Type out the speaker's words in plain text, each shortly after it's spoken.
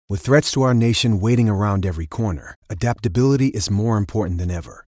With threats to our nation waiting around every corner, adaptability is more important than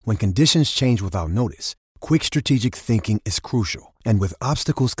ever. When conditions change without notice, quick strategic thinking is crucial. And with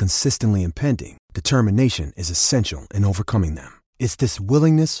obstacles consistently impending, determination is essential in overcoming them. It's this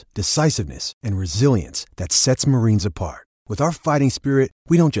willingness, decisiveness, and resilience that sets Marines apart. With our fighting spirit,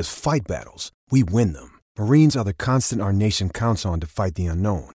 we don't just fight battles, we win them. Marines are the constant our nation counts on to fight the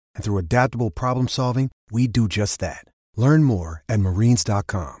unknown. And through adaptable problem solving, we do just that. Learn more at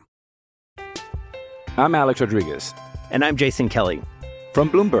marines.com. I'm Alex Rodriguez. And I'm Jason Kelly. From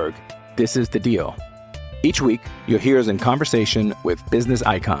Bloomberg, this is The Deal. Each week, you'll hear us in conversation with business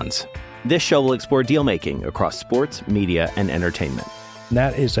icons. This show will explore deal-making across sports, media, and entertainment.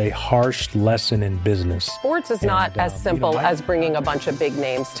 That is a harsh lesson in business. Sports is not as simple as bringing a bunch of big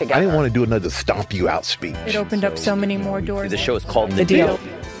names together. I didn't want to do another stomp you out speech. It opened up so many more doors. The show is called The Deal.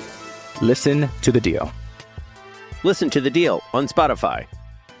 Listen to The Deal. Listen to The Deal on Spotify.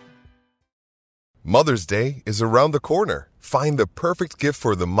 Mother's Day is around the corner. Find the perfect gift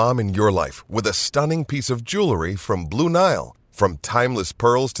for the mom in your life with a stunning piece of jewelry from Blue Nile. From timeless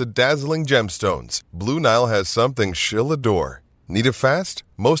pearls to dazzling gemstones, Blue Nile has something she'll adore. Need it fast?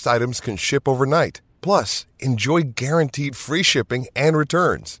 Most items can ship overnight. Plus, enjoy guaranteed free shipping and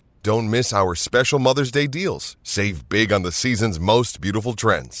returns. Don't miss our special Mother's Day deals. Save big on the season's most beautiful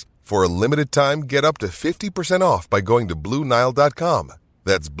trends. For a limited time, get up to 50% off by going to BlueNile.com.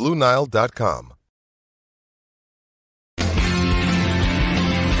 That's BlueNile.com.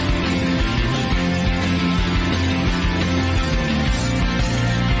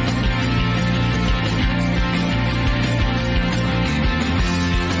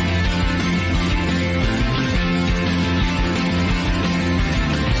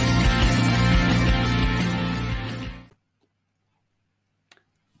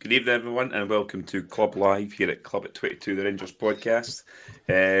 Good evening, everyone, and welcome to Club Live here at Club at 22, the Rangers podcast.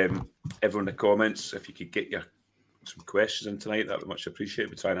 Everyone in the comments, if you could get some questions in tonight, that would be much appreciated.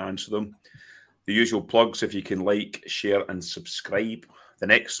 We'll try and answer them. The usual plugs, if you can like, share, and subscribe. The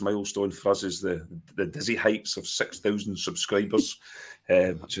next milestone for us is the dizzy heights of 6,000 subscribers,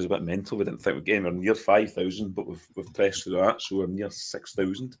 which is a bit mental. We didn't think we'd get anywhere near 5,000, but we've pressed through that, so we're near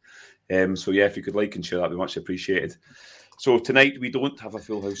 6,000. So yeah, if you could like and share, that would be much appreciated. So tonight, we don't have a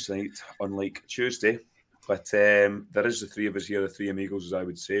full house tonight, unlike Tuesday, but there is the three of us here, the three amigos, as I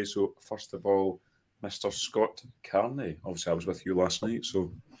would say. So first of all, Mr. Scott Carney. Obviously, I was with you last night,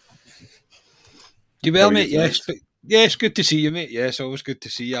 so... You well, mate? Yes, good to see you, mate. Yes, always good to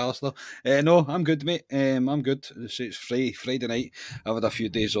see you, Alistair. No, I'm good, mate. I'm good. It's Friday night. I've had a few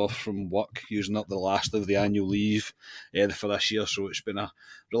days off from work, using up the last of the annual leave for this year, so it's been a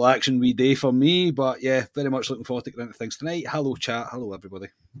relaxing wee day for me. But yeah, very much looking forward to getting into things tonight. Hello, chat. Hello, everybody.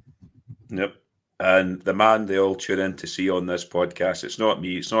 Yep. And the man they all tune in to see on this podcast, it's not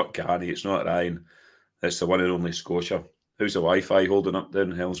me, it's not Gary, it's not Ryan, it's the one and only Scotia. How's the Wi-Fi holding up down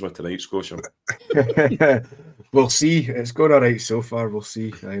in Hellsworth tonight, Scotia? We'll see. It's going all right so far. We'll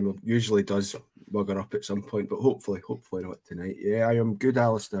see. It usually does bugger up at some point, but hopefully not tonight. Yeah, I am good,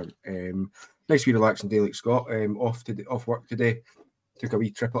 Alistair. Nice wee relaxing day like Scott. Off work today. Took a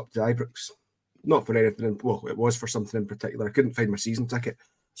wee trip up to Ibrox. Not for anything. Well, it was for something in particular. I couldn't find my season ticket,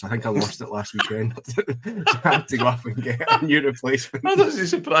 so I think I lost it last weekend. So I had to go up and get a new replacement. Oh, doesn't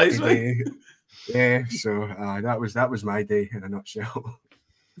surprise me. Yeah, so that was my day in a nutshell.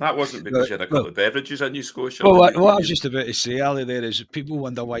 That wasn't because you had a couple of beverages in you, Scotia. Well, what I was just about to say, Ali, there is people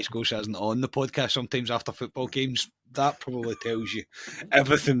wonder why Scotia isn't on the podcast sometimes after football games. That probably tells you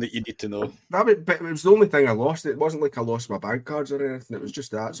everything that you need to know. But it was the only thing I lost. It wasn't like I lost my bank cards or anything. It was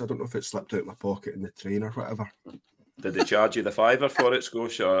just that. So I don't know if it slipped out of my pocket in the train or whatever. Did they charge you the $5 for it,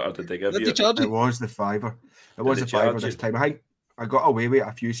 Scotia, or did they give you? It was the $5. It was the $5 this time. I think I got away with it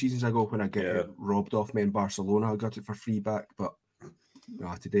a few seasons ago when I get it robbed off me in Barcelona. I got it for free back, but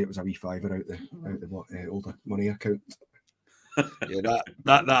no, today it was a wee $5 out the older money account. Yeah,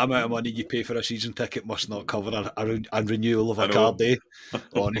 that amount of money you pay for a season ticket must not cover a renewal of a card day.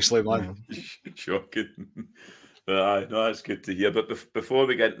 Honestly, man. Shocking. No, that's good to hear. But before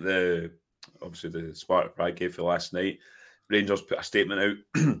we get the Sparta Prague game for last night, Rangers put a statement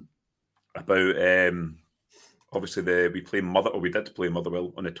out about obviously we did play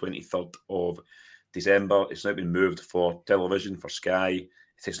Motherwell on the 23rd of December. It's now been moved for television for Sky.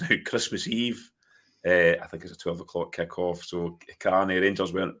 It is now Christmas Eve. I think it's a 12 o'clock kick-off. So Carney,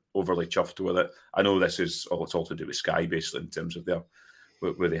 Rangers weren't overly chuffed with it. I know it's all to do with Sky, basically, in terms of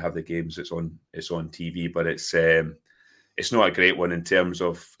where they have the games. It's on TV, but it's not a great one in terms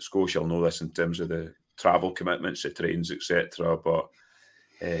of Scotia. I'll know this in terms of the travel commitments, the trains, etc. But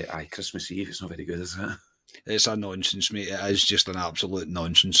Christmas Eve, it's not very good, is it? It's a nonsense, mate. It is just an absolute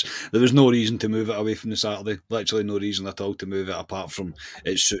nonsense. There was no reason to move it away from the Saturday. Literally no reason at all to move it, apart from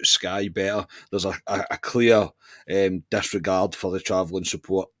it suits Sky better. There's a clear disregard for the travelling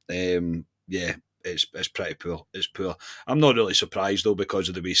support. It's pretty poor. It's poor. I'm not really surprised though, because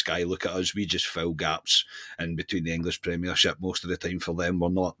of the way Sky look at us. We just fill gaps in between the English Premiership most of the time for them. We're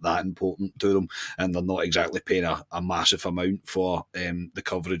not that important to them, and they're not exactly paying a massive amount for the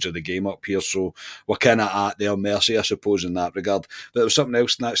coverage of the game up here. So we're kind of at their mercy, I suppose, in that regard. But there was something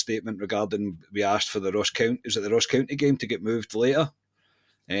else in that statement regarding, we asked for the Ross County. Is it the Ross County game to get moved later?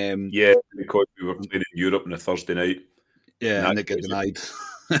 Yeah, because we were playing in Europe on a Thursday night. Yeah, and it got denied.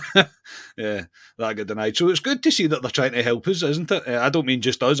 Yeah, that got denied. So it's good to see that they're trying to help us, isn't it? I don't mean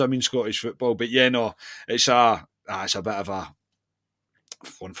just us, I mean Scottish football. But yeah, no, it's a bit of a,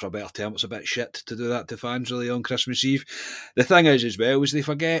 one for a better term, it's a bit shit to do that to fans really on Christmas Eve. The thing is as well, is they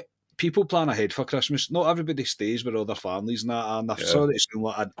forget people plan ahead for Christmas. Not everybody stays with all their families and that. And I'm sorry to sound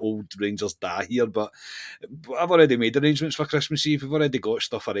like an old Rangers dad here, but I've already made arrangements for Christmas Eve. We've already got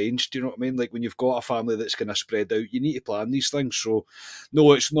stuff arranged. Do you know what I mean? Like when you've got a family that's kind of spread out, you need to plan these things. So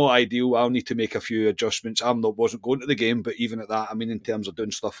no, it's not ideal. I'll need to make a few adjustments. Wasn't going to the game, but even at that, I mean, in terms of doing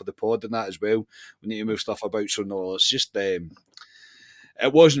stuff for the pod and that as well, we need to move stuff about. So no, it's just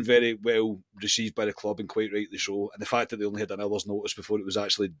it wasn't very well received by the club, and quite rightly so. And the fact that they only had an hour's notice before it was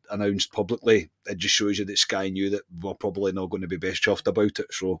actually announced publicly, it just shows you that Sky knew that we're probably not going to be best chuffed about it.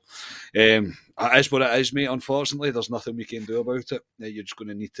 So it is what it is, mate. Unfortunately, there's nothing we can do about it. You're just going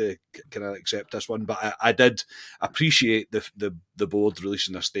to need to kind of accept this one. But I did appreciate the board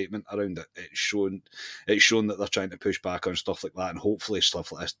releasing a statement around it. It's shown that they're trying to push back on stuff like that, and hopefully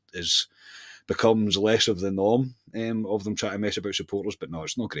stuff like this becomes less of the norm of them trying to mess about supporters. But no,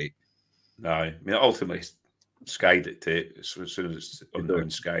 it's not great. No, I mean, ultimately, Sky dictate. As soon as it's on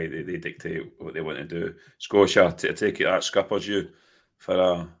Sky, they dictate what they want to do. Scotia, I take it that scuppers you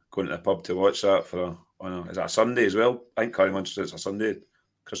for going to the pub to watch that for is that a Sunday as well? I think Carrie Munster, it's a Sunday.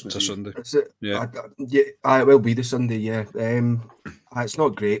 Christmas Eve. Sunday. Yeah. It will be the Sunday, yeah. It's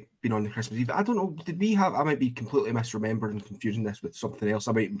not great being on the Christmas Eve. I don't know, did we have, I might be completely misremembering and confusing this with something else.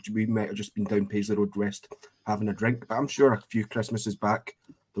 We might have just been down Paisley Road West having a drink, but I'm sure a few Christmases back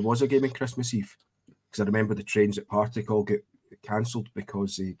there was a game on Christmas Eve, because I remember the trains at Partick all get cancelled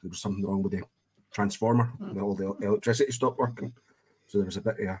because there was something wrong with the transformer and all the electricity stopped working. So there was a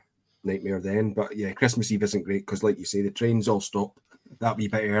bit of a nightmare then. But yeah, Christmas Eve isn't great because, like you say, the trains all stop that wee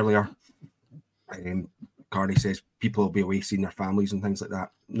bit earlier. Carney says people will be away seeing their families and things like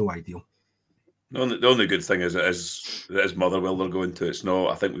that. No ideal. The only good thing is Motherwell they're going to. It's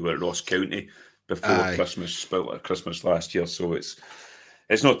not. I think we were at Ross County before Christmas last year, so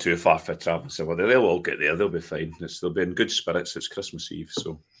it's not too far for travelling. So they'll all get there. They'll be fine. They'll be in good spirits. It's Christmas Eve,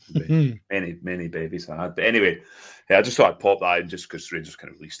 so many babies had. But anyway, I just thought I'd pop that in just because Rangers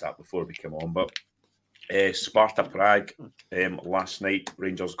kind of released that before we came on. But Sparta Prague last night,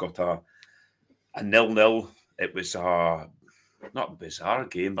 Rangers got a 0-0. It was not a bizarre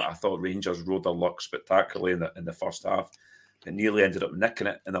game, but I thought Rangers rode their luck spectacularly in the first half. It nearly ended up nicking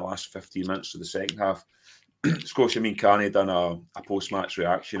it in the last 15 minutes of the second half. Scotia Mean Carney done a post-match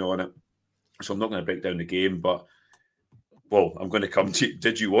reaction on it, so I'm not going to break down the game, but I'm going to come to you.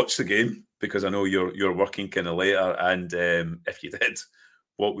 Did you watch the game? Because I know you're working kind of later, and if you did,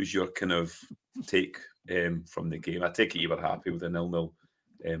 what was your kind of take from the game? I take it you were happy with the 0-0,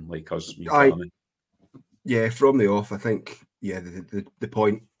 like us. Yeah, from the off, I think the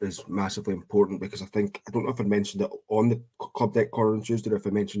point is massively important, because I don't know if I mentioned it on the Club Deck Corner on Tuesday or if I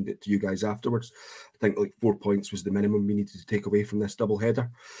mentioned it to you guys afterwards. I think like 4 points was the minimum we needed to take away from this double header.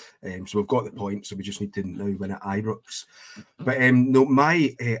 So we've got the point, so we just need to now win at Ibrox. But no,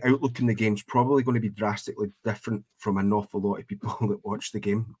 my outlook in the game is probably going to be drastically different from an awful lot of people that watch the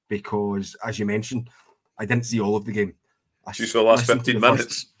game, because as you mentioned, I didn't see all of the game. You saw the last 15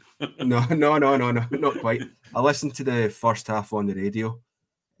 minutes. No, not quite. I listened to the first half on the radio,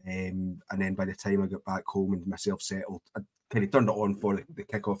 and then by the time I got back home and myself settled, I kind of turned it on for the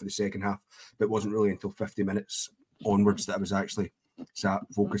kick-off of the second half, but it wasn't really until 50 minutes onwards that I was actually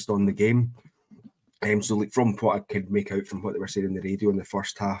focused on the game. So like, from what I could make out from what they were saying in the radio in the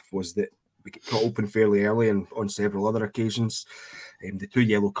first half was that we got open fairly early, and on several other occasions. The 2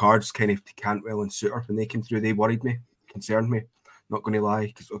 yellow cards, kind of to Cantwell and Suter, when they came through, they worried me, concerned me. Not going to lie,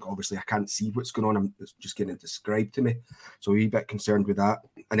 because obviously I can't see what's going on. It's just getting it described to me. So a wee bit concerned with that.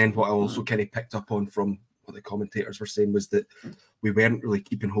 And then what I also kind of picked up on from what the commentators were saying was that we weren't really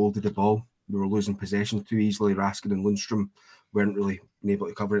keeping hold of the ball. We were losing possession too easily. Raskin and Lundstrom weren't really being able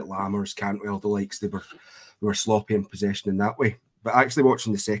to cover it. Lammers, Cantwell, the likes, we were sloppy in possession in that way. But actually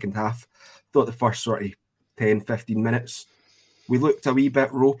watching the second half, I thought the first sort of 10, 15 minutes. We looked a wee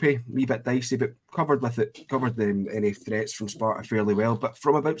bit ropey, a wee bit dicey, but covered any threats from Sparta fairly well. But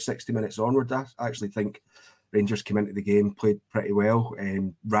from about 60 minutes onward, I actually think Rangers came into the game, played pretty well.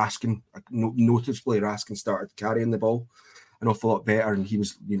 Raskin, noticeably, Raskin started carrying the ball an awful lot better, and he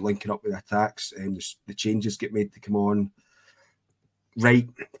was linking up with attacks. And the changes get made to come on. Wright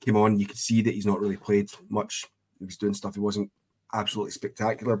came on. You could see that he's not really played much. He was doing stuff. He wasn't absolutely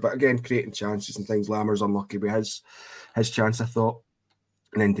spectacular, but again, creating chances and things. Lammer's unlucky with his chance, I thought.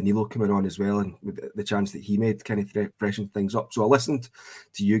 And then Danilo coming on as well, and with the chance that he made kind of freshened things up. So I listened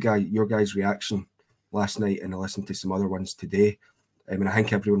to your guys' reaction last night, and I listened to some other ones today. And I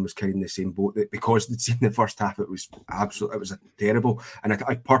think everyone was kind of in the same boat, that because they'd seen the first half, it was terrible. And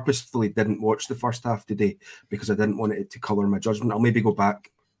I purposefully didn't watch the first half today because I didn't want it to colour my judgment. I'll maybe go back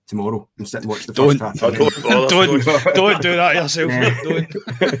tomorrow and sit and watch the first half. Don't do that yourself.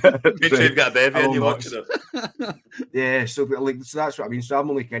 Make sure you've got a bevy and you're watching it. Yeah, so that's what I mean. So I'm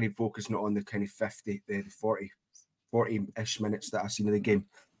only kind of focusing on the kind of 40-ish minutes that I've seen of the game.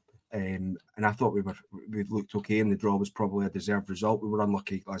 And I thought we looked okay, and the draw was probably a deserved result. We were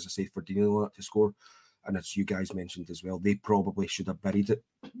unlucky, as I say, for Danilo to score. And as you guys mentioned as well, they probably should have buried it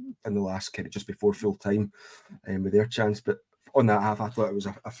in the last kind of just before full time with their chance. But on that half, I thought it was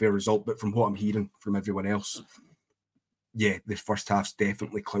a fair result, but from what I'm hearing from everyone else, yeah, the first half's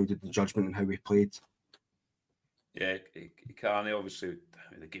definitely clouded the judgment on how we played. Yeah, Carney, obviously,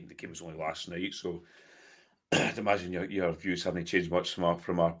 the game was only last night, so I'd imagine your views haven't changed much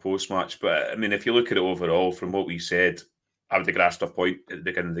from our post-match. But, I mean, if you look at it overall, from what we said, I would have grasped a point at the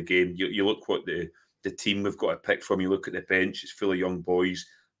beginning of the game. You look what the team we've got to pick from, you look at the bench, it's full of young boys.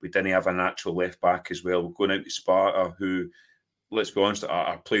 We didn't have a natural left-back as well. We're going out to Sparta, who, let's be honest,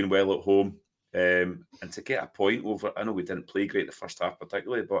 are playing well at home. And to get a point over, I know we didn't play great the first half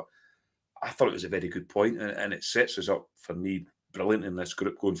particularly, but I thought it was a very good point, and it sets us up, for me, brilliant in this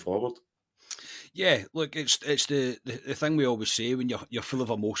group going forward. Yeah, look, it's the thing we always say when you're full of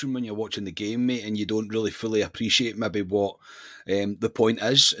emotion when you're watching the game, mate, and you don't really fully appreciate maybe what the point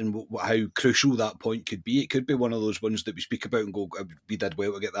is and how crucial that point could be. It could be one of those ones that we speak about and go, we did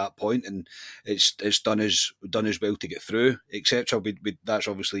well to get that point, and it's done as well to get through, etc. That's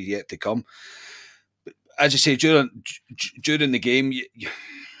obviously yet to come. But as I say, during the game,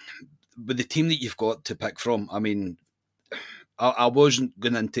 with the team that you've got to pick from, I mean, I wasn't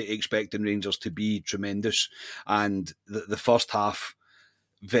going into expecting Rangers to be tremendous, and the first half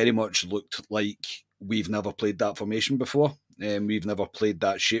very much looked like we've never played that formation before, and we've never played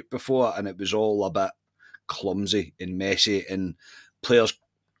that shape before, and it was all a bit clumsy and messy, and players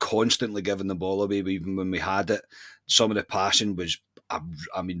constantly giving the ball away even when we had it. Some of the passing was, I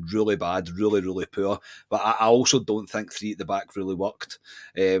mean, really bad, really, really poor. But I also don't think 3 at the back really worked.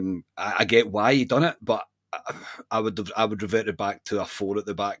 I get why he done it, but I would revert it back to a 4 at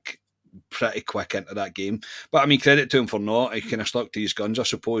the back pretty quick into that game. But I mean, credit to him for not. He kind of stuck to his guns, I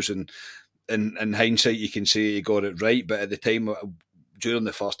suppose. And in hindsight, you can say he got it right. But at the time, during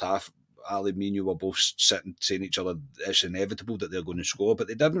the first half, Ali, me and you were both sitting saying to each other, it's inevitable that they're going to score, but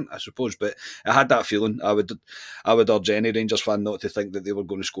they didn't, I suppose. But I had that feeling. I would urge any Rangers fan not to think that they were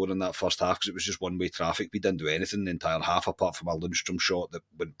going to score in that first half, because it was just one-way traffic. We didn't do anything the entire half apart from a Lundstrom shot that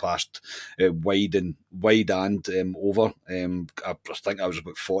went past wide and over. I think I was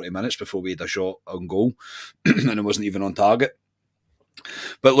about 40 minutes before we had a shot on goal and it wasn't even on target.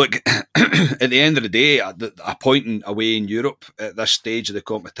 But look, at the end of the day, a point away in Europe at this stage of the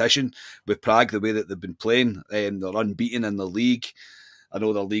competition, with Prague, the way that they've been playing, they're unbeaten in the league. I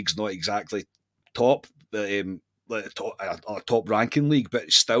know the league's not exactly top, a top ranking league, but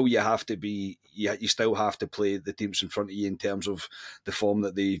still you still have to play the teams in front of you in terms of the form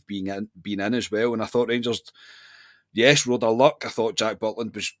that they've been in as well. And I thought Rangers, yes, rode our luck. I thought Jack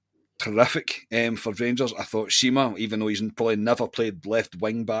Butland was terrific for Rangers. I thought Sima, even though he's probably never played left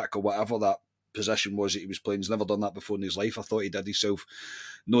wing back or whatever that position was that he was playing, he's never done that before in his life. I thought he did himself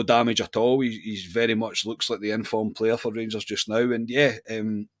no damage at all. He's very much looks like the informed player for Rangers just now. And yeah,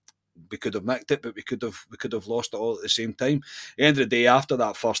 we could have nicked it, but we could have lost it all at the same time. At the end of the day, after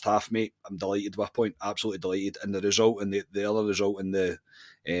that first half, mate, I'm delighted with a point, absolutely delighted, and the result and the other result in the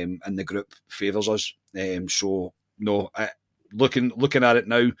group favours us. So no. Looking at it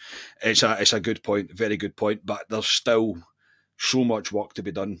now, it's a good point, very good point. But there's still so much work to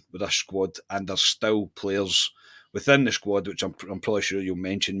be done with this squad, and there's still players within the squad, which I'm probably sure you'll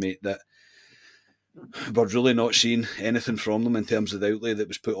mention, mate, that we're really not seeing anything from them in terms of the outlay that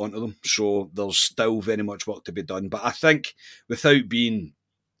was put onto them. So there's still very much work to be done. But I think without being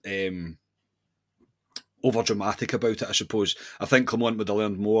over dramatic about it, I suppose. I think Clement would have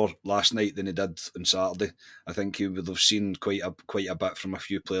learned more last night than he did on Saturday. I think he would have seen quite a bit from a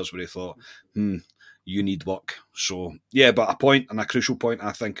few players where he thought, you need work. So, yeah, but a point, and a crucial point,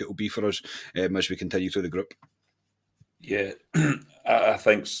 I think it will be for us as we continue through the group. Yeah, I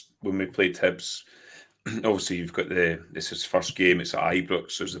think when we played Hibs, obviously you've got this is his first game, it's at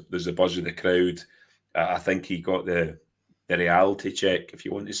Ibrox, there's a buzz of the crowd. I think he got the reality check, if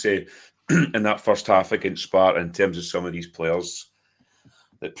you want to say, in that first half against Sparta in terms of some of these players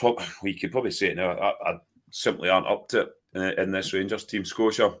that we could probably say it now, I simply aren't up to it in this Rangers team.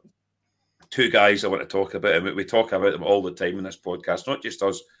 Scotia, two guys I want to talk about, and we talk about them all the time in this podcast, not just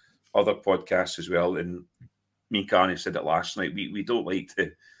us, other podcasts as well. And me and Carney said it last night, we don't like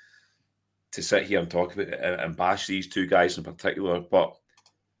to sit here and talk about it and bash these two guys in particular, but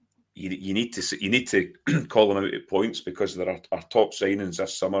you need to call them out at points, because they're our top signings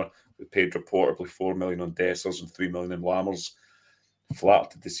this summer. We paid reportedly 4 million on Dessers and 3 million in Lammers.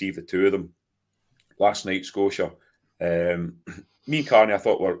 Flat to deceive the two of them. Last night, Scotia, me and Carney I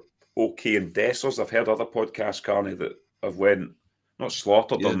thought were okay in Dessers. I've heard other podcasts, Carney, that have not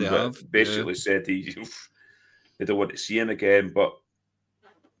slaughtered them, but basically said they don't want to see him again. But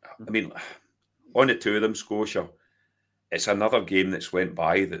I mean, on the two of them, Scotia, it's another game that's went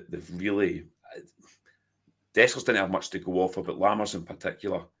by that they've really... Dessers didn't have much to go off of, but Lammers in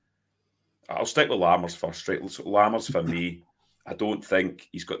particular. I'll stick with Lammers first, right? So Lammers, for me, I don't think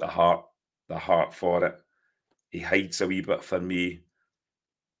he's got the heart for it. He hides a wee bit for me.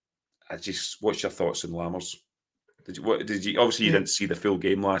 What's your thoughts on Lammers? Did you? Obviously, you didn't see the full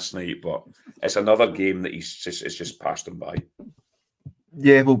game last night, but it's another game that it's just passed him by.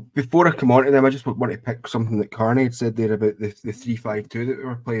 Yeah, well, before I come on to them, I just want to pick something that Carney had said there about the 3-5-2 that we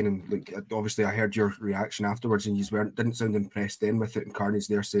were playing, and obviously I heard your reaction afterwards, and you didn't sound impressed then with it, and Carney's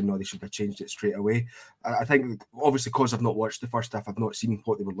there saying no, they should have changed it straight away. I think obviously because I've not watched the first half, I've not seen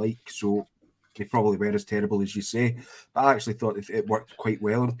what they were like, so they probably were as terrible as you say. But I actually thought it worked quite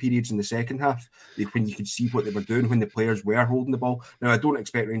well in periods in the second half, when you could see what they were doing when the players were holding the ball. Now, I don't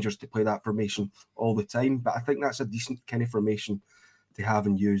expect Rangers to play that formation all the time, but I think that's a decent kind of formation to have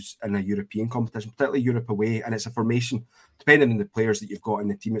and use in a European competition, particularly Europe away. And it's a formation, depending on the players that you've got in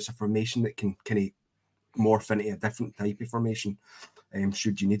the team, it's a formation that can kind of morph into a different type of formation,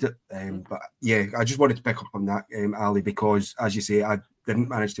 should you need it. But yeah, I just wanted to pick up on that, Ali, because as you say, I didn't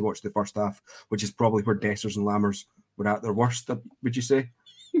manage to watch the first half, which is probably where Dessers and Lammers were at their worst, would you say?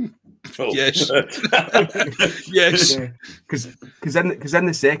 Oh. Yes. Yes. Because in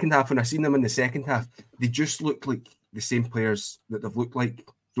the second half, when I seen them in the second half, they just looked like the same players that they've looked like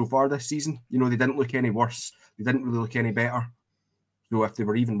so far this season. You know, they didn't look any worse. They didn't really look any better. So if they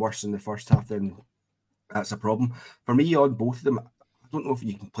were even worse in the first half, then that's a problem. For me, on both of them, I don't know if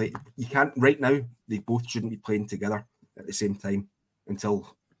you can play. You can't, right now, they both shouldn't be playing together at the same time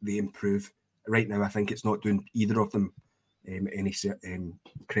until they improve. Right now, I think it's not doing either of them any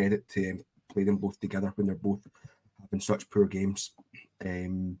credit to play them both together when they're both having such poor games.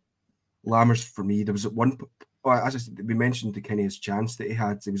 Lammers, for me, there was one... as I said, we mentioned the Kenny's chance that he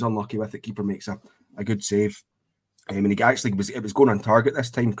had. He was unlucky with it. Keeper makes a good save. And he actually it was going on target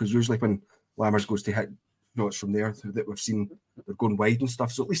this time, because usually when Lammers goes to hit shots from there that we've seen, they're going wide and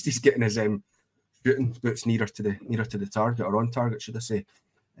stuff. So at least he's getting his shooting boots nearer to the target, or on target, should I say.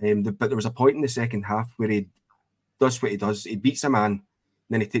 But there was a point in the second half where he does what he does. He beats a man, and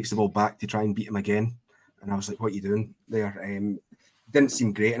then he takes the ball back to try and beat him again. And I was like, what are you doing there? Didn't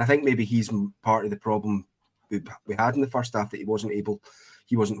seem great. And I think maybe he's part of the problem we had in the first half, that he wasn't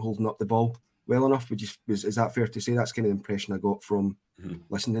holding up the ball well enough. Is that fair to say? That's kind of the impression I got from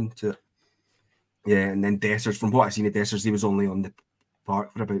listening to it. Yeah, and then Dessers, from what I've seen of Dessers, he was only on the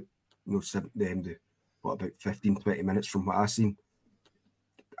park for about 15-20 minutes from what I've seen.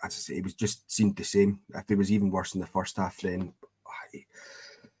 As I say, it was just seemed the same. If it was even worse in the first half, then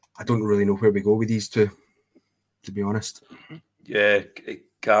I don't really know where we go with these two, to be honest. Yeah,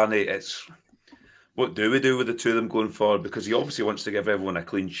 Carney, it's... What do we do with the two of them going forward? Because he obviously wants to give everyone a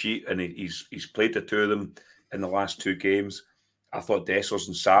clean sheet, and he's played the two of them in the last two games. I thought Dessers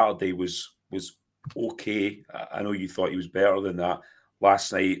on Saturday was okay. I know you thought he was better than that.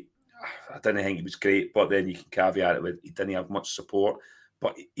 Last night, I didn't think he was great, but then you can caveat it with he didn't have much support,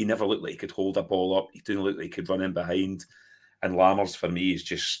 but he never looked like he could hold a ball up. He didn't look like he could run in behind. And Lammers, for me, is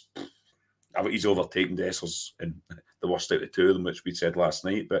just... he's overtaken Dessers in the worst out of the two of them, which we said last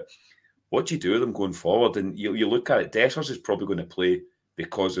night, but... What do you do with them going forward? And you look at it, Dessers is probably going to play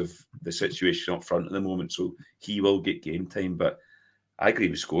because of the situation up front at the moment, so he will get game time. But I agree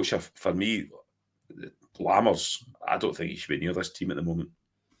with Scotia. For me, Lammers, I don't think he should be near this team at the moment.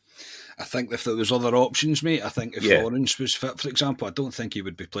 I think if there was other options, mate, I think if Lawrence was fit, for example, I don't think he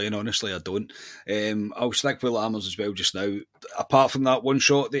would be playing, honestly, I don't. I'll stick with Lammers as well just now. Apart from that one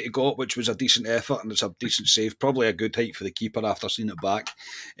shot that he got, which was a decent effort and it's a decent save, probably a good height for the keeper after seeing it back.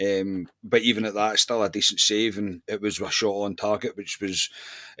 But even at that, it's still a decent save, and it was a shot on target, which was,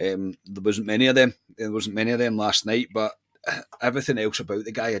 there wasn't many of them. There wasn't many of them last night, but everything else about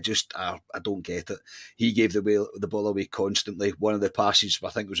the guy, I don't get it. He gave the ball away constantly. One of the passes,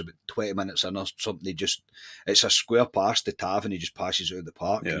 I think it was about 20 minutes in or something, it's a square pass to Tav and he just passes out of the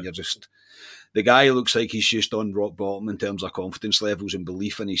park. And the guy looks like he's just on rock bottom in terms of confidence levels and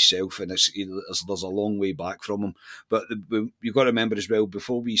belief in himself, and there's a long way back from him. But you've got to remember as well,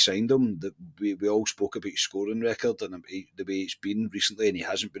 before we signed him, that we all spoke about his scoring record and the way it's been recently, and he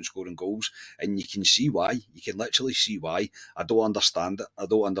hasn't been scoring goals, and you can see why. You can literally see why. I don't understand it. I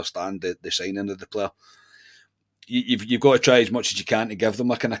don't understand the signing of the player. You've got to try as much as you can to give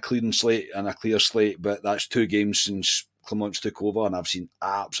them a kind of clean slate and a clear slate, but that's 2 games since Clemence took over, and I've seen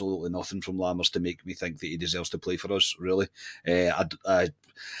absolutely nothing from Lammers to make me think that he deserves to play for us, really.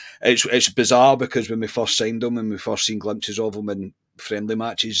 It's bizarre because when we first signed him and we first seen glimpses of him in friendly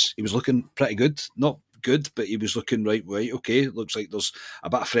matches, he was looking pretty good. Not good, but he was looking right, okay, looks like there's a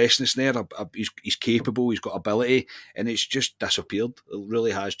bit of freshness there. He's capable, he's got ability, and it's just disappeared. It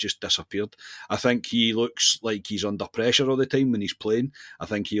really has just disappeared. I think he looks like he's under pressure all the time when he's playing. I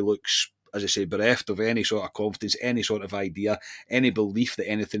think he looks, as I say, bereft of any sort of confidence, any sort of idea, any belief that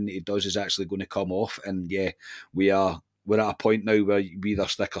anything that he does is actually going to come off. And yeah, we're at a point now where we either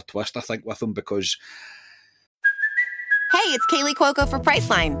stick or twist, I think, with him, because... Hey, it's Kaylee Cuoco for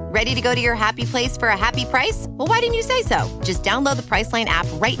Priceline. Ready to go to your happy place for a happy price? Well, why didn't you say so? Just download the Priceline app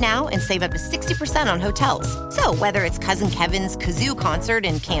right now and save up to 60% on hotels. So whether it's Cousin Kevin's Kazoo Concert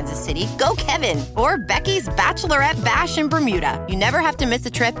in Kansas City, go Kevin, or Becky's Bachelorette Bash in Bermuda, you never have to miss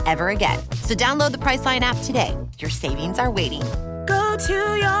a trip ever again. So download the Priceline app today. Your savings are waiting. Go to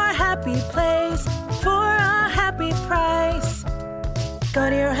your happy place for a happy price. Go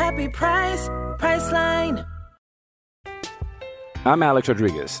to your happy price, Priceline. I'm Alex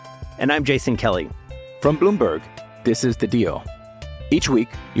Rodriguez. And I'm Jason Kelly. From Bloomberg, this is The Deal. Each week,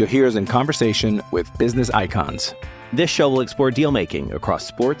 you'll hear us in conversation with business icons. This show will explore deal-making across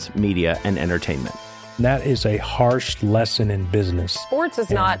sports, media, and entertainment. That is a harsh lesson in business. Sports is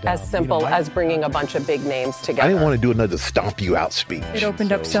not as simple as bringing a bunch of big names together. I didn't want to do another stomp you out speech. It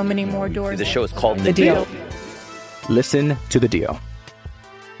opened up so many more doors. The show is called The Deal. Listen to The Deal.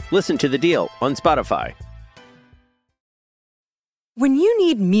 Listen to The Deal on Spotify. When you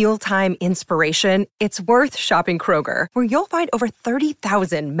need mealtime inspiration, it's worth shopping Kroger, where you'll find over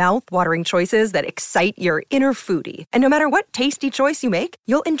 30,000 mouth-watering choices that excite your inner foodie. And no matter what tasty choice you make,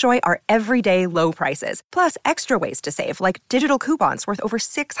 you'll enjoy our everyday low prices, plus extra ways to save, like digital coupons worth over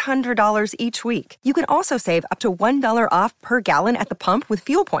 $600 each week. You can also save up to $1 off per gallon at the pump with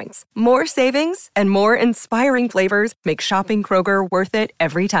fuel points. More savings and more inspiring flavors make shopping Kroger worth it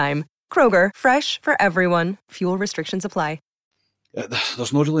every time. Kroger, fresh for everyone. Fuel restrictions apply.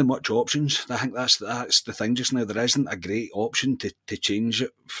 There's not really much options. I think that's the thing just now. There isn't a great option to change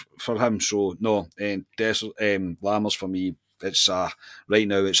it for him. So no, Lammers for me, it's right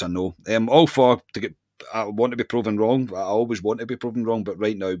now it's a no. All for to get. I want to be proven wrong. I always want to be proven wrong, but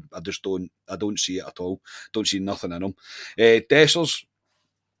right now I just don't. I don't see it at all. Don't see nothing in him. Dessers.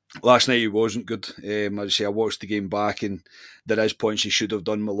 Last night he wasn't good. As I say, I watched the game back, and there is points he should have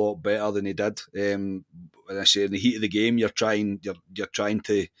done a lot better than he did. And I say, in the heat of the game, you're trying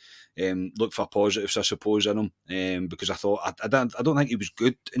to look for positives, I suppose, in him. Because I thought I don't think he was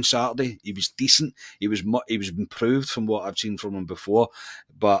good on Saturday. He was decent. He was improved from what I've seen from him before,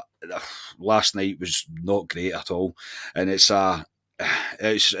 but last night was not great at all. And it's kind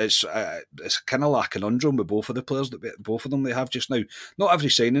of like a conundrum with both of the players both of them they have just now. Not every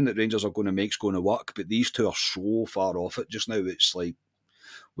signing that Rangers are going to make is going to work, but these two are so far off it just now. It's like,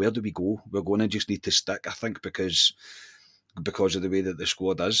 where do we go? We're going to just need to stick, I think, because of the way that the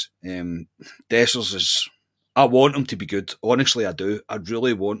squad is. Dessers is... I want him to be good. Honestly, I do. I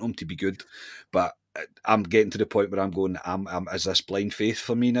really want him to be good, but I'm getting to the point where I'm going, is this blind faith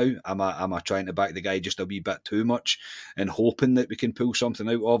for me now? Am I trying to back the guy just a wee bit too much and hoping that we can pull something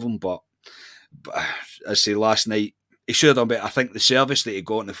out of him? But as I say, last night, he should have done better. I think the service that he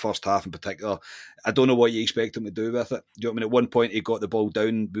got in the first half in particular, I don't know what you expect him to do with it. Do you know what I mean? At one point, he got the ball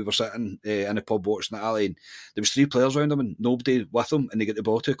down. We were sitting in a pub watching the alley, and there was 3 players around him and nobody with him, and they get the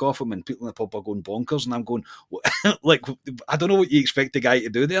ball took off him, and people in the pub are going bonkers, and I'm going, like, I don't know what you expect the guy to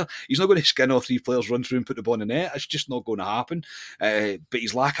do there. He's not going to skin all 3 players, run through and put the ball in the net. It's just not going to happen. But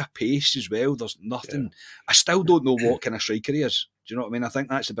his lack of pace as well, there's nothing. Yeah. I still don't know what kind of striker he is. Do you know what I mean? I think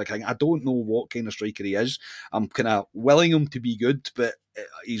that's the big thing. I don't know what kind of striker he is. I'm kind of willing him to be good, but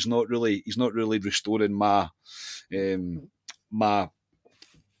he's not really restoring my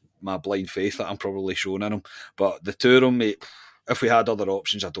blind faith that I'm probably showing in him. But the two of them, mate, if we had other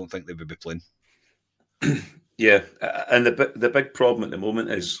options, I don't think they would be playing. Yeah, and the big problem at the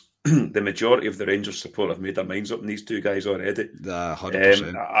moment is the majority of the Rangers support have made their minds up on these two guys already.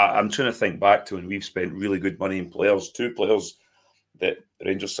 100%. I'm trying to think back to when we've spent really good money in players, two players that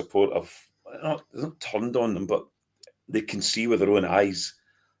Rangers support have not turned on them, but they can see with their own eyes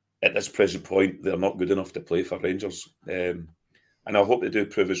at this present point they're not good enough to play for Rangers. And I hope they do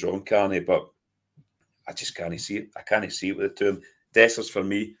prove us wrong, Carney, but I just can't see it. I can't see it with the two of them. Dessers, for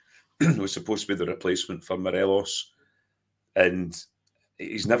me, was supposed to be the replacement for Morelos, and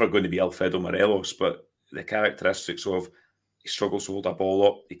he's never going to be Alfredo Morelos, but the characteristics of he struggles to hold a ball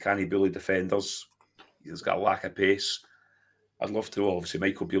up, he can't bully defenders, he's got a lack of pace. I'd love to know, obviously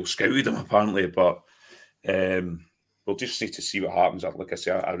Michael Beale scouted him apparently, but we'll just need to see what happens. Like I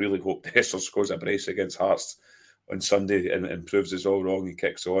say, I really hope Dessers scores a brace against Hearts on Sunday and proves us all wrong and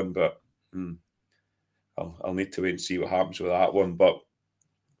kicks on, but I'll need to wait and see what happens with that one. But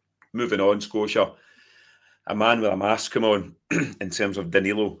moving on, Scotia, a man with a mask come on in terms of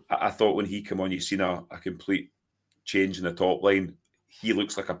Danilo. I thought when he came on, you've seen a complete change in the top line. He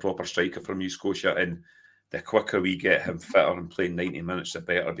looks like a proper striker from you, Scotia, and the quicker we get him fitter and playing 90 minutes, the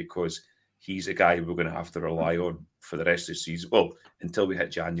better, because he's a guy we're going to have to rely on for the rest of the season. Well, until we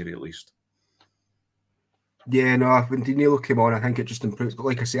hit January at least. Yeah, no, when Danilo came on, I think it just improved. But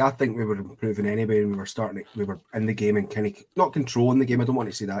like I say, I think we were improving anyway, and we were in the game and kind of not controlling the game. I don't want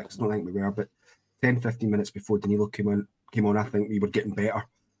to say that because I don't think we were, but 10-15 minutes before Danilo came on, I think we were getting better.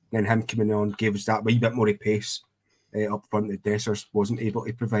 And then him coming on gave us that wee bit more pace up front that Dessers wasn't able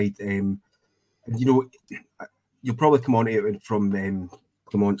to provide. And you know, you'll probably come on to it from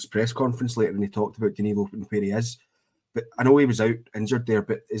Clement's press conference later when he talked about Danilo and where he is. But I know he was out injured there,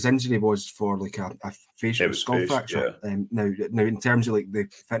 but his injury was for like a facial skull fracture. Yeah. Now, in terms of like the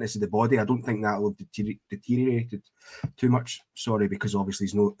fitness of the body, I don't think that will have deteriorated too much. Sorry, because obviously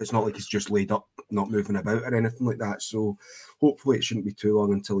it's not like he's just laid up, not moving about or anything like that. So hopefully it shouldn't be too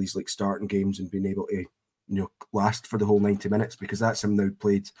long until he's like starting games and being able to, last for the whole 90 minutes, because that's him now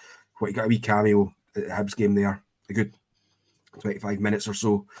played. He got a wee cameo at the Hibs game there, a good 25 minutes or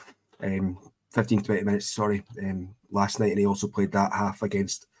so. 15-20 minutes, sorry, last night, and he also played that half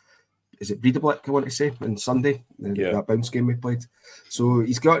against, is it Breidablik, I want to say, on Sunday, that bounce game we played. So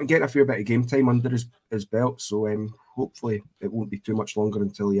he's getting a fair bit of game time under his belt, so hopefully it won't be too much longer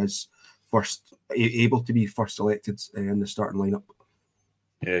until he is able to be first selected in the starting lineup.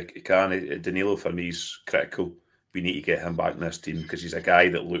 Yeah, he can. Danilo, for me, is critical. We need to get him back in this team because he's a guy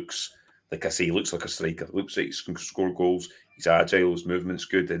that looks, like I say, he looks like a striker, looks like he can score goals, he's agile, his movement's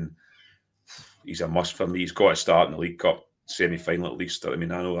good, and he's a must for me. He's got to start in the League Cup semi-final at least. I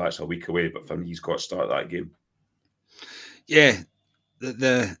mean, I know that's a week away, but for me, he's got to start that game. Yeah,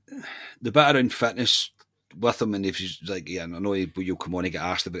 the bit around fitness with him, and if he's like, I know you'll come on and get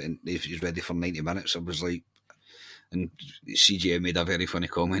asked about it, if he's ready for 90 minutes. I was like, and CGM made a very funny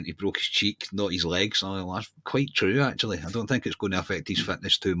comment. He broke his cheek, not his legs. Oh, that's quite true, actually. I don't think it's going to affect his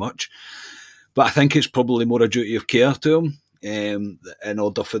fitness too much, but I think it's probably more a duty of care to him. In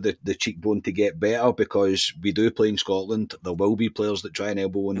order for the cheekbone to get better, because we do play in Scotland. There will be players that try and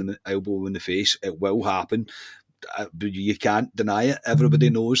elbow in the face. It will happen. You can't deny it.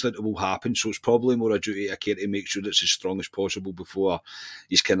 Everybody knows that it will happen. So it's probably more a duty of care to make sure it's as strong as possible before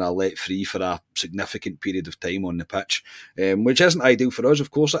he's kind of let free for a significant period of time on the pitch, which isn't ideal for us.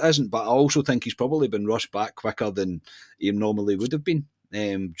 Of course it isn't. But I also think he's probably been rushed back quicker than he normally would have been.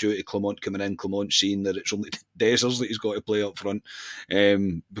 Due to Clement coming in, Clement seeing that it's only Dessers that he's got to play up front,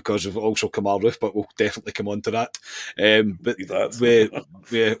 because of also Kamal Roof, but we'll definitely come on to that. But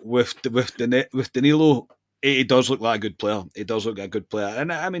with Danilo, he does look like a good player. He does look like a good player.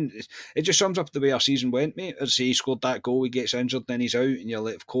 And I mean, it just sums up the way our season went, mate. As he scored that goal, he gets injured, then he's out, and you're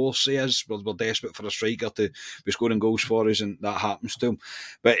like, of course he is. We're desperate for a striker to be scoring goals for us, and that happens to him.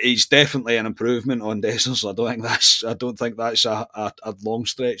 But he's definitely an improvement on Dessers. I don't think that's a long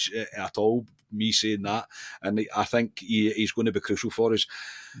stretch at all, me saying that. And I think he's going to be crucial for us.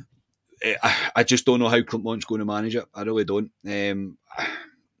 I just don't know how Clement's going to manage it. I really don't.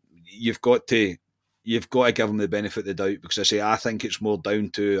 You've got to give him the benefit of the doubt, because I think it's more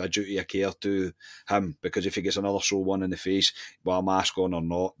down to a duty of care to him, because if he gets another sore one in the face, with a mask on or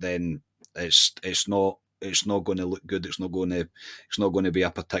not, then it's not going to look good. It's not going to be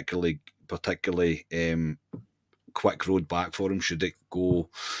a particularly quick road back for him should it go,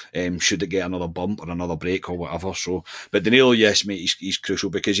 should it get another bump or another break or whatever. So, but Danilo, yes, mate, he's crucial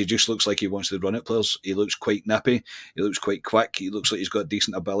because he just looks like he wants to run at players. He looks quite nippy, he looks quite quick, he looks like he's got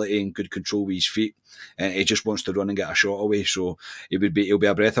decent ability and good control with his feet, and he just wants to run and get a shot away. So he'll be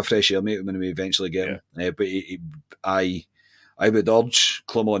a breath of fresh air, mate, when we eventually get him. But I would urge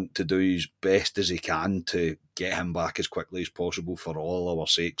Clement to do his best as he can to get him back as quickly as possible for all our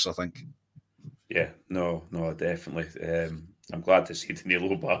sakes, I think. Yeah, no, definitely. I'm glad to see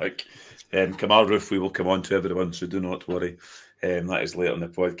Danilo back. Kamal Roof, we will come on to everyone, so do not worry. That is late on the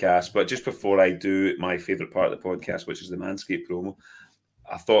podcast. But just before I do my favourite part of the podcast, which is the Manscaped promo,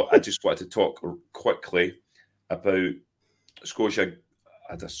 I thought I just wanted to talk quickly about Scotia.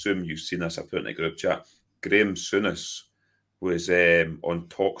 I'd assume you've seen this, I put in a group chat. Graham Souness was on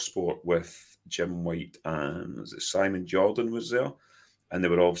TalkSport with Jim White and was it Simon Jordan was there? And they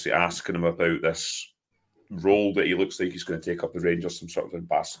were obviously asking him about this role that he looks like he's going to take up the Rangers, some sort of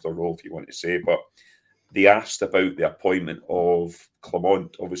ambassador role, if you want to say. But they asked about the appointment of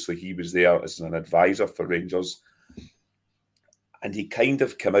Clement. Obviously, he was there as an advisor for Rangers. And he kind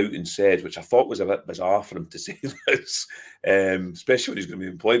of came out and said, which I thought was a bit bizarre for him to say this, especially when he's going to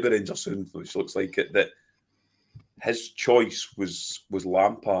be employed by Rangers soon, which looks like it, that his choice was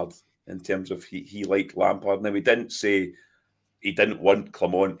Lampard in terms of he liked Lampard. Now, he didn't say he didn't want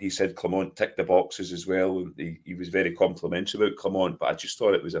Clement. He said Clement ticked the boxes as well. He was very complimentary about Clement, but I just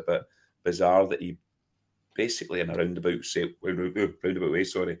thought it was a bit bizarre that he basically in a roundabout way,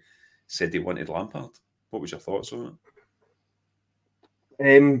 said he wanted Lampard. What was your thoughts on it?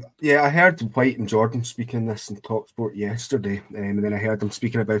 I heard White and Jordan speaking this in TalkSport yesterday, and then I heard them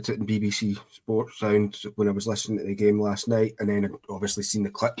speaking about it in BBC Sports Sound when I was listening to the game last night, and then I've obviously seen the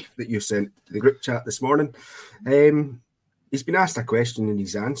clip that you sent to the group chat this morning. He's been asked a question and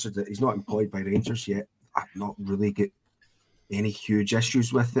he's answered it. He's not employed by Rangers yet. I've not really got any huge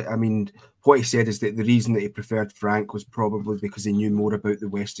issues with it. I mean, what he said is that the reason that he preferred Frank was probably because he knew more about the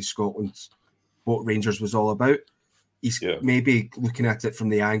west of Scotland, what Rangers was all about. He's maybe looking at it from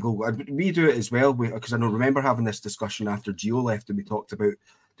the angle. We do it as well, because I remember having this discussion after Gio left, and we talked about,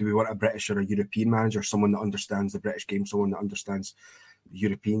 do we want a British or a European manager, someone that understands the British game, someone that understands the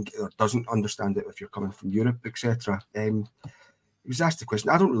European or doesn't understand it if you're coming from Europe, etc. He was asked the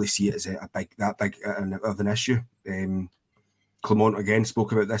question. I don't really see it as that big of an issue. Clement again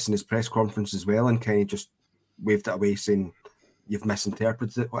spoke about this in his press conference as well, and kind of just waved it away, saying you've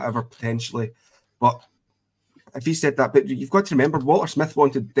misinterpreted it, whatever, potentially. But if he said that, but you've got to remember, Walter Smith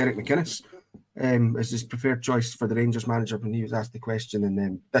wanted Derek McInnes as his preferred choice for the Rangers manager when he was asked the question,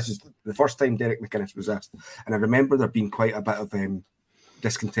 and this is the first time Derek McInnes was asked. And I remember there being quite a bit of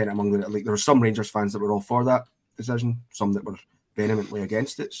discontent among the there were some Rangers fans that were all for that decision, some that were vehemently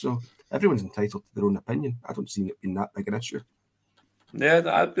against it. So everyone's entitled to their own opinion. I don't see it being that big an issue. Yeah,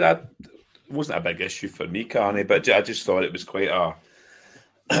 that wasn't a big issue for me, Carney, but I just thought it was quite a.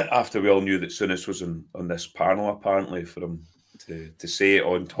 After we all knew that Souness was on this panel, apparently, for him to say it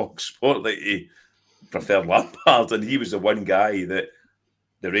on TalkSport that he preferred Lampard, and he was the one guy that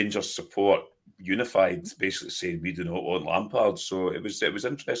the Rangers support unified, basically saying we do not want Lampard. So it was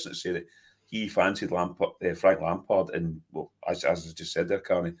interesting to say that he fancied Frank Lampard, and well, as I just said there,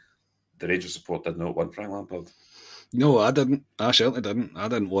 Carney, the Rangers support did not want Frank Lampard. No, I didn't. I certainly didn't. I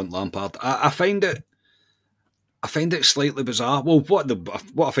didn't want Lampard. I find it slightly bizarre. Well, what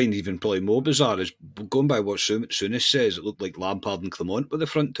I find even probably more bizarre is going by what Souness says. It looked like Lampard and Clement were the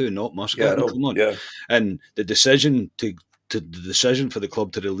front two, not Muscat and Clement. Yeah. And the decision for the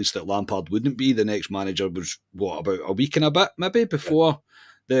club to release that Lampard wouldn't be the next manager was about a week and a bit, maybe before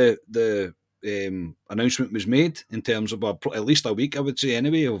the announcement was made. In terms of at least a week, I would say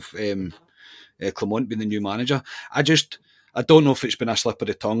anyway, of Clement being the new manager. I don't know if it's been a slip of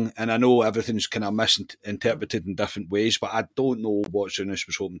the tongue, and I know everything's kind of misinterpreted in different ways, but I don't know what Souness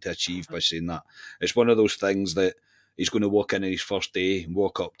was hoping to achieve by saying that. It's one of those things that he's going to walk in on his first day and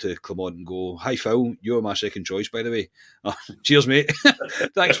walk up to Clement and go, "Hi Phil, you're my second choice, by the way." Oh, cheers, mate.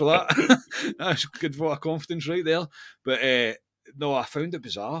 Thanks for that. That's a good vote of confidence right there. But no, I found it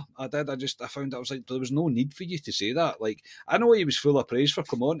bizarre. I did. I found I was like, there was no need for you to say that. Like, I know he was full of praise for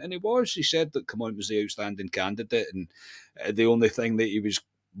Clement, and he was. He said that Clement was the outstanding candidate, and the only thing that he was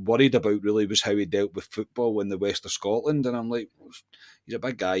worried about really was how he dealt with football in the west of Scotland. And I'm like, he's a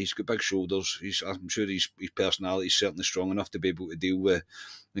big guy. He's got big shoulders. I'm sure his personality is certainly strong enough to be able to deal with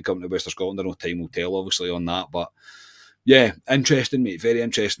the coming to the west of Scotland. I know time will tell, obviously, on that, but. Yeah, interesting, mate. Very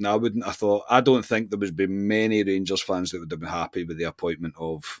interesting. I don't think there would be many Rangers fans that would have been happy with the appointment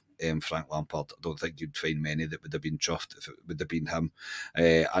of Frank Lampard. I don't think you'd find many that would have been chuffed if it would have been him.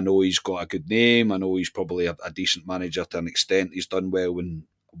 I know he's got a good name. I know he's probably a decent manager to an extent. He's done well in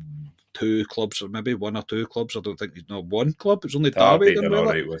 2 clubs, or maybe 1 or 2 clubs. I don't think he's not 1 club. It's only Derby. Done all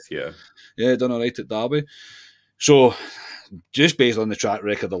right with, yeah, done all right at Derby. So, just based on the track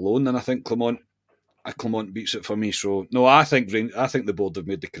record alone, then I think Clement beats it for me. So, no, I think the board have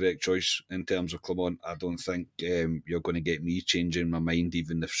made the correct choice in terms of Clement. I don't think you're going to get me changing my mind,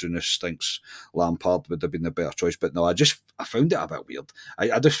 even if Souness thinks Lampard would have been the better choice. But no, I found it a bit weird.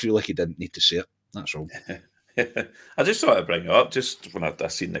 I just feel like he didn't need to say it. That's all. I just thought I'd bring it up just when I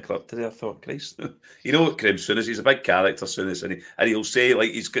seen the clip today. I thought, Christ, you know what, Graham Souness, he's a big character, Souness, and he'll say,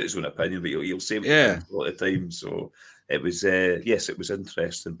 like, he's got his own opinion, but he'll say a lot of times. So it was, yes, it was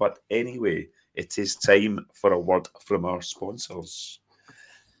interesting. But anyway, it is time for a word from our sponsors.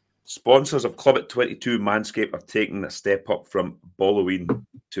 Sponsors of Club at 22 Manscaped are taking a step up from Halloween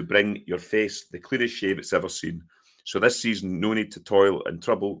to bring your face the cleanest shave it's ever seen. So this season, no need to toil and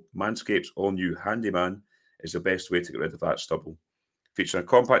trouble. Manscaped's all-new Handyman is the best way to get rid of that stubble. Featuring a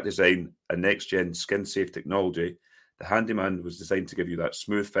compact design and next-gen skin-safe technology, the Handyman was designed to give you that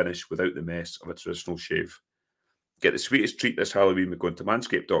smooth finish without the mess of a traditional shave. Get the sweetest treat this Halloween by going to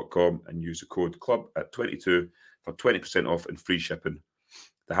manscaped.com and use the code CLUB@22 for 20% off and free shipping.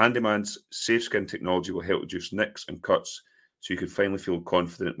 The Handyman's safe skin technology will help reduce nicks and cuts so you can finally feel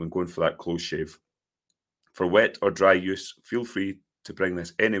confident when going for that close shave. For wet or dry use, feel free to bring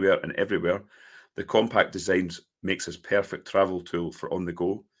this anywhere and everywhere. The compact design makes this perfect travel tool for on the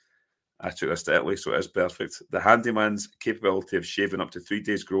go. I took this to Italy, so it is perfect. The Handyman's capability of shaving up to 3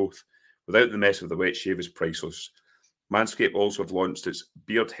 days growth without the mess of the wet shave is priceless. Manscaped also have launched its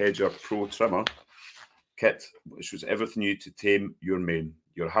Beard Hedger Pro Trimmer kit, which was everything you need to tame your mane.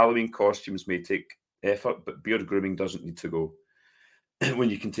 Your Halloween costumes may take effort, but beard grooming doesn't need to go. When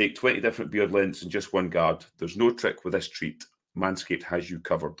you can take 20 different beard lengths in just one guard, there's no trick with this treat. Manscaped has you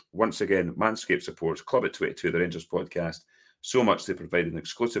covered. Once again, Manscaped supports Club at 22, the Rangers podcast, so much they provide an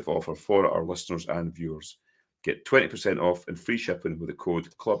exclusive offer for our listeners and viewers. Get 20% off and free shipping with the code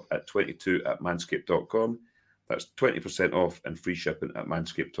CLUB@22 at manscaped.com. That's 20% off and free shipping at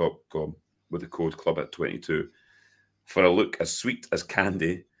manscaped.com with the code CLUB@22. For a look as sweet as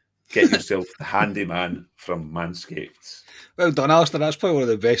candy, get yourself the Handyman from Manscaped. Well done, Alistair. That's probably one of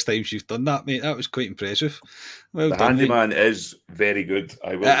the best times you've done that, mate. That was quite impressive. Well the done, Handyman mate. is very good.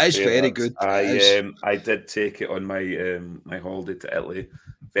 I will. It is say very that. good. I did take it on my my holiday to Italy.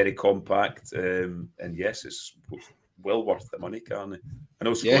 Very compact, and yes, it's well worth the money, Carney. I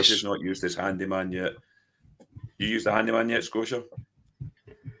know Scotia's not used this Handyman yet. You used the Handyman yet, Scotia?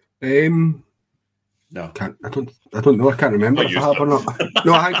 No, I don't know. I can't remember if I have or not.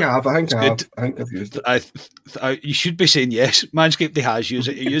 No, I think I have. I think I've used it. You should be saying yes. Manscaped has used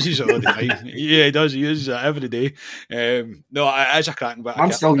it. He uses it all the time. Yeah, he does. He uses it every day. No, it is a cracking bit.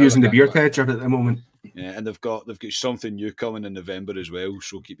 I'm still using the Beard Hedger at the moment. Yeah, and they've got something new coming in November as well.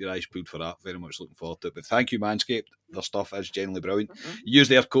 So keep your eyes peeled for that. Very much looking forward to it. But thank you, Manscaped. Their stuff is genuinely brilliant. You use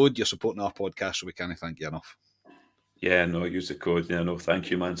their code. You're supporting our podcast, so we can't thank you enough. Yeah, no, use the code. Yeah, no, thank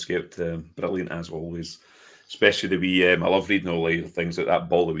you, Manscaped. Brilliant as always. Especially the wee. I love reading all the things like that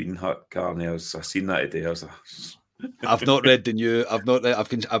Halloween hut, Carney. I seen that today. I've not read the new.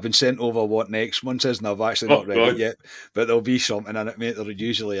 I've been sent over what next one says, and I've actually not read it yet. But there'll be something in it, mate. There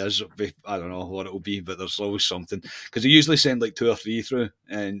usually is. I don't know what it will be, but there's always something because they usually send like 2 or 3 through,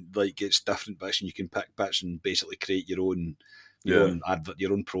 and like it's different bits, and you can pick bits and basically create your own advert,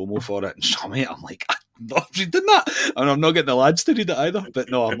 your own promo for it. And so, mate, I'm like, I'm not reading that, and I'm not getting the lads to read it either.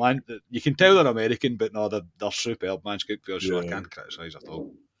 But no, man, you can tell they're American, but no, they're superb, Manscaped players, so I can't criticise at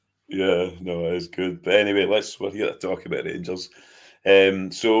all. Yeah, no, it is good. But anyway, we're here to talk about Rangers.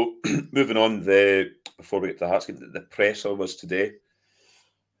 So moving on, before we get to the Hearts game, the presser was today.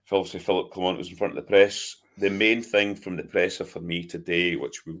 Obviously, Philip Clement was in front of the press. The main thing from the presser for me today,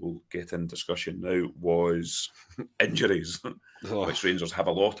 which we will get in discussion now, was injuries, which Rangers have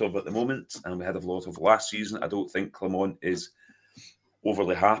a lot of at the moment, and we had a lot of last season. I don't think Clement is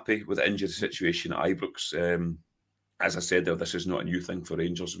overly happy with the injury situation at Ibrox. As I said there, this is not a new thing for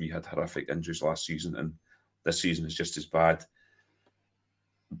Rangers. We had horrific injuries last season, and this season is just as bad.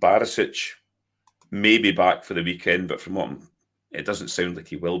 Barisic may be back for the weekend, but it doesn't sound like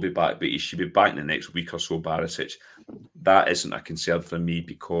he will be back, but he should be back in the next week or so, Barisic. That isn't a concern for me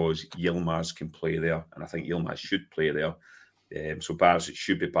because Yilmaz can play there, and I think Yilmaz should play there. So Barisic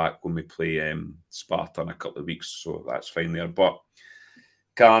should be back when we play Sparta in a couple of weeks, so that's fine there. But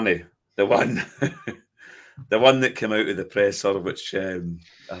Carney, the one that came out of the presser, which I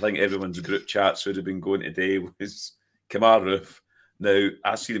think everyone's group chats would have been going today, was Kemar Roofe Now,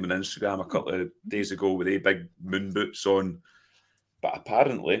 I see them on Instagram a couple of days ago with a big moon boots on, but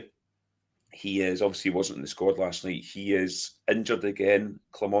apparently he wasn't in the squad last night. He is injured again.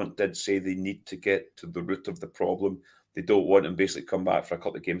 Clement did say they need to get to the root of the problem. They don't want him basically come back for a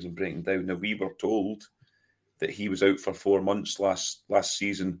couple of games and break him down. Now, we were told that he was out for 4 months last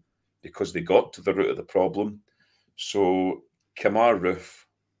season because they got to the root of the problem. So, Kemar Roofe,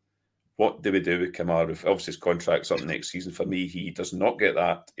 what do we do with Kemar Roofe? Obviously, his contract's up next season. For me, he does not get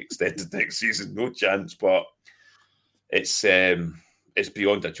that extended next season. No chance, but it's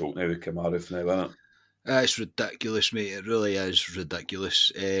beyond a joke now with Kemar Roofe now, isn't it? It's ridiculous, mate. It really is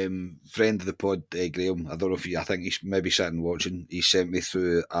ridiculous. Friend of the pod, Graham, I don't know if I think he's maybe sitting watching. He sent me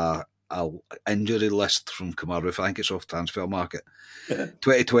through a injury list from Kemar Roofe. I think it's off Transfer Market.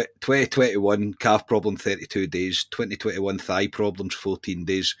 2021 calf problem 32 days, 2021 thigh problems 14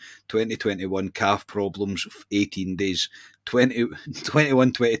 days, 2021 calf problems 18 days,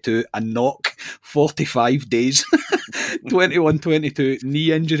 21-22 a knock 45 days, 21-22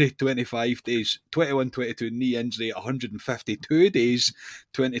 knee injury 25 days, 21-22 knee injury 152 days,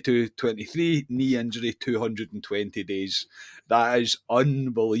 22-23 knee injury 220 days. That is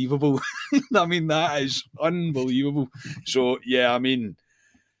unbelievable. I mean, that is unbelievable. So yeah, I mean,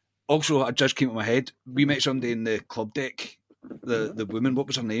 also I just came to my head, we met somebody in the club deck, the woman, what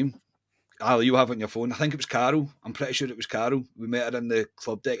was her name? Ali, you have it on your phone. I think it was Carol. I'm pretty sure it was Carol. We met her in the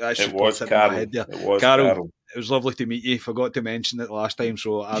club deck. It was Carol. Carol. It was lovely to meet you. Forgot to mention it last time.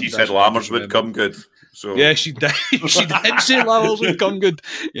 So she said Lammers would come good. So yeah, she did. She did say Lammers would come good.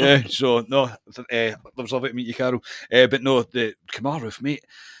 Yeah. So no, it was lovely to meet you, Carol. But no, the Kemar Roofe, mate.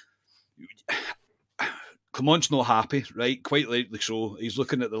 Clement's not happy, right? Quite rightly so. He's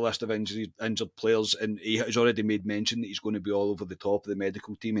looking at the list of injured players, and he has already made mention that he's going to be all over the top of the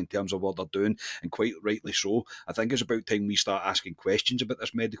medical team in terms of what they're doing, and quite rightly so. I think it's about time we start asking questions about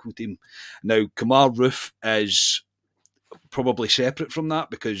this medical team. Now, Kemar Roofe is probably separate from that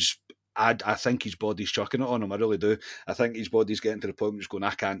because I think his body's chucking it on him. I really do. I think his body's getting to the point where he's going,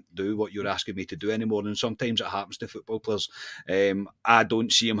 I can't do what you're asking me to do anymore. And sometimes it happens to football players. I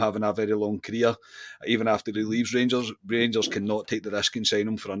don't see him having a very long career. Even after he leaves Rangers, Rangers cannot take the risk and sign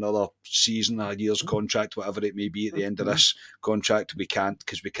him for another season, a year's contract, whatever it may be at the end of this contract. We can't,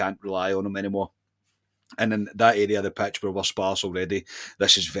 because we can't rely on him anymore. And in that area of the pitch where we're sparse already,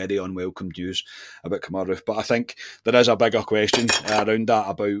 this is very unwelcome news about Kemar Roofe. But I think there is a bigger question around that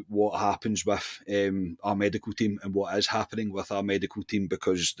about what happens with our medical team and what is happening with our medical team,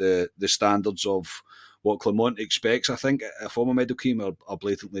 because the standards of what Clement expects, I think, from a medical team are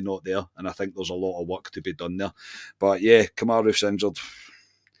blatantly not there. And I think there's a lot of work to be done there. But yeah, Kemar Roofe's injured.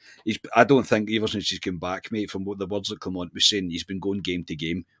 I don't think, ever since he's come back, mate, from what the words that Clement was saying, he's been going game to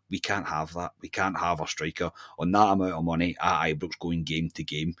game. We can't have that. We can't have a striker on that amount of money at Ibrox going game to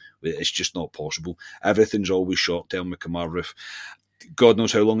game. It's just not possible. Everything's always short term with Kemar Roofe. God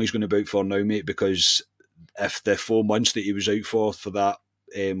knows how long he's going to be out for now, mate, because if the 4 months that he was out for that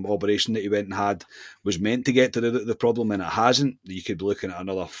operation that he went and had was meant to get to the problem and it hasn't, you could be looking at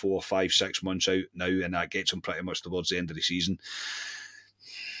another 4, 5, 6 months out now, and that gets him pretty much towards the end of the season.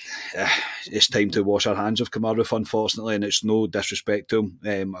 It's time to wash our hands of Kemar Roofe, unfortunately, and it's no disrespect to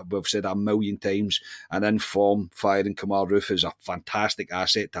him. We've said that a million times, and in form, firing Kemar Roofe is a fantastic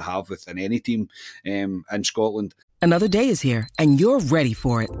asset to have within any team in Scotland. Another day is here, and you're ready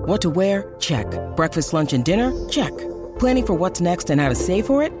for it. What to wear? Check. Breakfast, lunch, and dinner? Check. Planning for what's next and how to save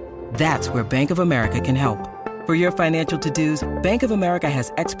for it? That's where Bank of America can help. For your financial to-dos, Bank of America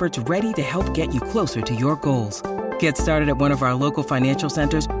has experts ready to help get you closer to your goals. Get started at one of our local financial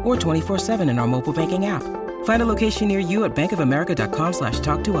centers or 24/7 in our mobile banking app. Find a location near you at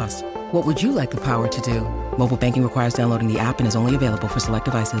bankofamerica.com/talktous. What would you like the power to do? Mobile banking requires downloading the app and is only available for select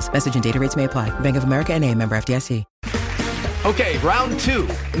devices. Message and data rates may apply. Bank of America NA, member FDIC. Okay, round 2.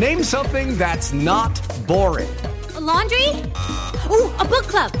 Name something that's not boring. A laundry? Ooh, a book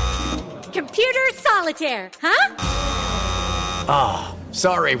club. Computer solitaire, huh? Ah,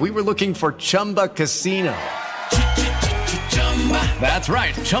 sorry, we were looking for Chumba Casino. That's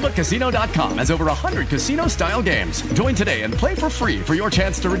right. ChumbaCasino.com has over 100 casino-style games. Join today and play for free for your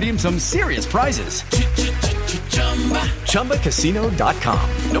chance to redeem some serious prizes. ChumbaCasino.com.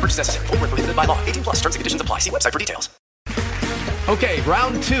 No purchase necessary. Void where prohibited by law. 18+. Terms and conditions apply. See website for details. Okay,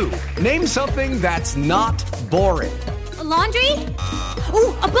 round 2. Name something that's not boring. A laundry?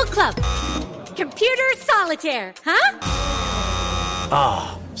 Ooh, a book club. Computer solitaire, huh?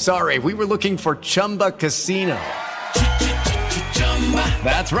 Ah, sorry, we were looking for Chumba Casino.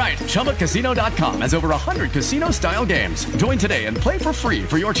 That's right. ChumbaCasino.com has over 100 casino-style games. Join today and play for free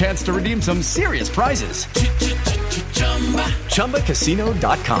for your chance to redeem some serious prizes.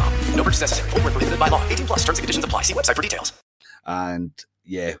 ChumbaCasino.com. No purchase necessary. Void where prohibited by law. 18 plus terms and conditions apply. See website for details. And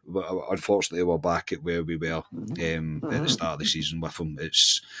yeah, unfortunately, we're back at where we were at the start of the season with him.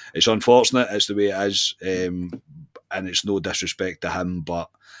 It's unfortunate. It's the way it is, and it's no disrespect to him, but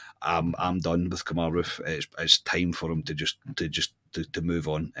I'm done with Kemar Roofe. It's time for him to move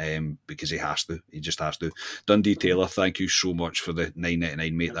on, because he has to. He just has to. Dundee Taylor, thank you so much for the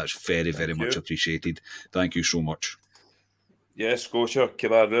 $9.99, mate. That's very, very much appreciated. Thank you so much. Yeah, Scotia,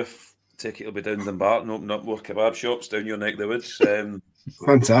 Kemar Roofe. Take it, it'll be down Dumbarton, open up more kebab shops down your neck of the woods.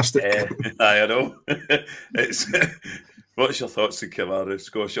 Fantastic. I know. What's your thoughts on Kemar Roofe,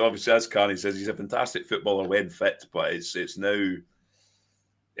 Scotia? Obviously, as Carney says, he's a fantastic footballer when fit, but it's now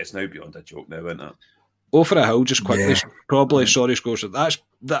beyond a joke now, isn't it? Over a hill, just quickly, probably. Sorry, Scotia.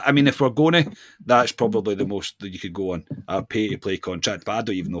 I mean, if we're going to, that's probably the most that you could go on a pay-to-play contract. But I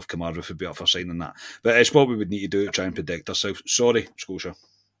don't even know if Kemar Roofe would be up for signing that. But it's what we would need to do to try and protect ourselves. Sorry, Scotia.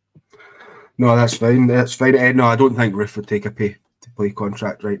 No, that's fine. That's fine. No, I don't think Roofe would take a pay-to-play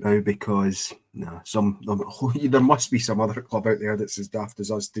contract right now because there must be some other club out there that's as daft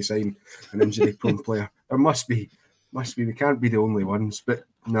as us to sign an injury-prone player. There must be. We can't be the only ones. But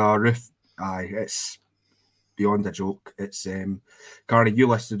no, Roofe, it's beyond a joke. It's Carney, you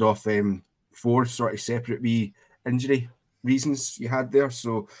listed off 4 sort of separate wee injury reasons you had there.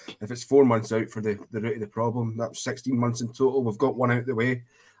 So if it's 4 months out for the root of the problem, that's 16 months in total. We've got one out of the way.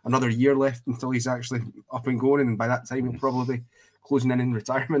 Another year left until he's actually up and going, and by that time he'll probably be closing in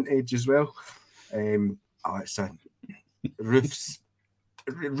retirement age as well. Roofe's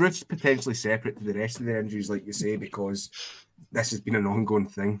potentially separate to the rest of the injuries, like you say, because this has been an ongoing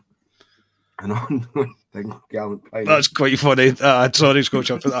thing. Gallant Pine. That's quite funny. Sorry, Scotch,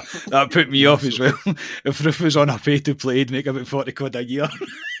 for that. That put me off as well. If Roofe was on a pay-to-play, he'd make about 40 quid a year.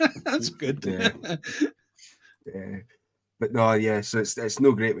 That's good. Yeah. But no, so it's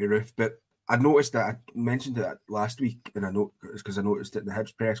no great with Roofe. But I noticed that I mentioned it last week, and I noticed that the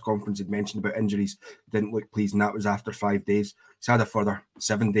Hibs press conference had mentioned about injuries didn't look pleased, and that was after 5 days. He's had a further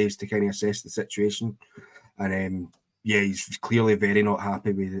 7 days to kind of assess the situation, and he's clearly very not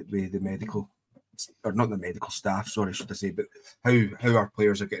happy with the medical, or not the medical staff, sorry, should I say, but how our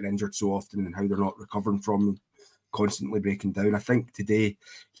players are getting injured so often and how they're not recovering from them, constantly breaking down. I think today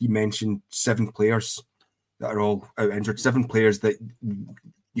he mentioned 7 players that are all out injured, 7 players that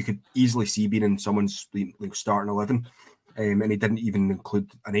you could easily see being in someone's starting 11, and he didn't even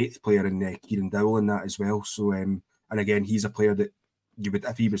include an 8th player in Kieran Dowell in that as well. So, and again, he's a player that you would,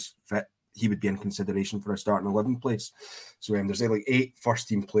 if he was fit, he would be in consideration for a starting 11 place. So there's 8 first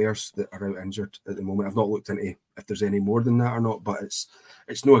team players that are out injured at the moment. I've not looked into if there's any more than that or not, but it's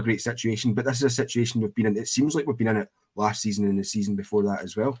not a great situation. But this is a situation we've been in. It seems like we've been in it last season and the season before that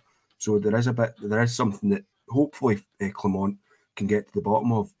as well. So there is something that hopefully Clement can get to the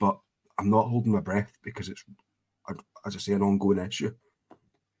bottom of, but I'm not holding my breath because it's, as I say, an ongoing issue.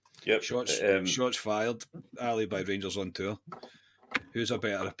 Yep. Shots fired, Ali, by Rangers on Tour. Who's a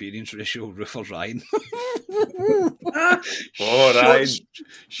better appearance ratio, Roofe or Ryan? Ryan.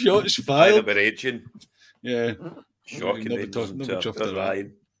 Shots fired. Yeah. Shocking.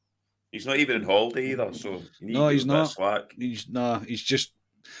 Ryan. He's not even on holiday either, so he's not. Slack. He's just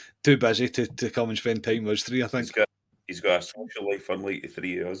too busy to come and spend time with us 3, I think. He's got a social life unlike the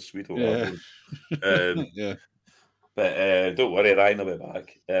 3 of us. We don't have one. But don't worry, Ryan will be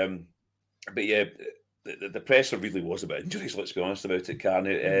back. But yeah, the pressure really was about injuries, let's be honest about it,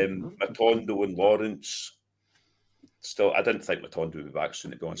 Carney. Matondo and Lawrence, still, I didn't think Matondo would be back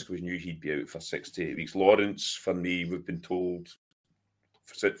soon, to be honest, because we knew he'd be out for 6 to 8 weeks. Lawrence, for me, we've been told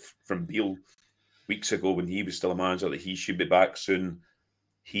from Beale weeks ago when he was still a manager that he should be back soon.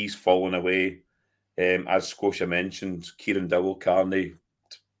 He's fallen away. As Scotia mentioned, Kieran Dowell, Carney,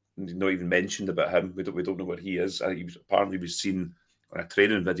 not even mentioned about him. We don't know where he is. He was apparently seen on a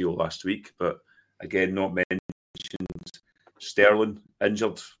training video last week, but again, not mentioned. Sterling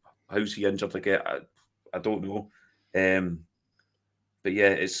injured. How's he injured again? I don't know. But yeah,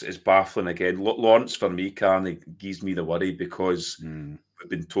 it's baffling again. Lawrence, for me, Carney, gives me the worry because we've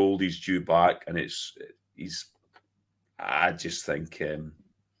been told he's due back, and I just think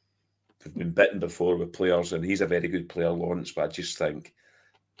we've been bitten before with players, and he's a very good player, Lawrence, but I just think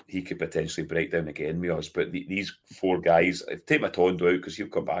he could potentially break down again with us. But these 4 guys, take Matondo out because he'll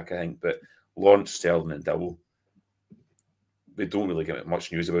come back, I think, but Lawrence, Sterling and Dowell, we don't really get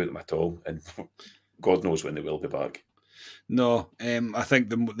much news about them at all, and God knows when they will be back. No, I think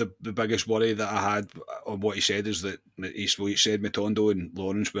the biggest worry that I had on what he said is that he said Matondo and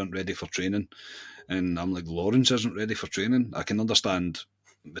Lawrence weren't ready for training, and I'm like, Lawrence isn't ready for training. I can understand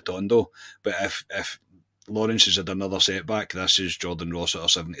Matondo, but if Lawrence has had another setback. This is Jordan Rossiter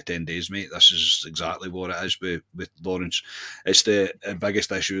 7 to 10 days, mate. This is exactly what it is with Lawrence. It's the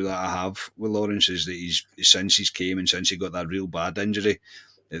biggest issue that I have with Lawrence is that since he's came and since he got that real bad injury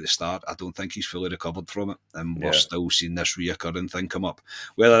at the start, I don't think he's fully recovered from it, and we're still seeing this reoccurring thing come up.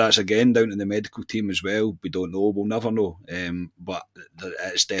 Whether that's again down to the medical team as well, we don't know. We'll never know. But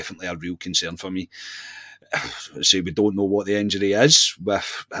it's definitely a real concern for me. Say we don't know what the injury is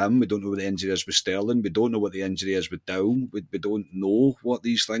with him. We don't know what the injury is with Sterling. We don't know what the injury is with Dow. We don't know what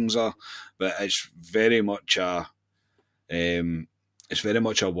these things are. But it's very much a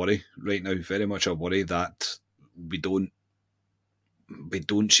worry right now. Very much a worry that we don't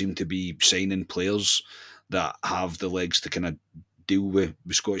seem to be signing players that have the legs to kind of deal with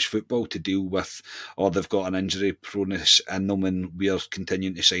Scottish football, to deal with, or they've got an injury proneness in them and we're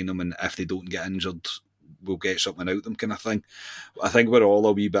continuing to sign them, and if they don't get injured, we'll get something out of them kind of thing. I think we're all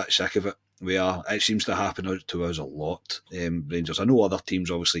a wee bit sick of it. We are. It seems to happen to us a lot, Rangers. I know other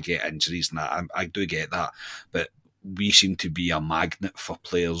teams obviously get injuries and that. I do get that, but we seem to be a magnet for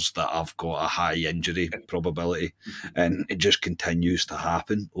players that have got a high injury probability, and it just continues to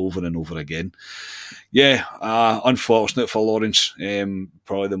happen over and over again. Yeah, unfortunate for Lawrence,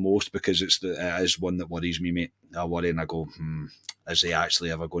 probably the most, because it is one that worries me, mate. I worry and I go, is he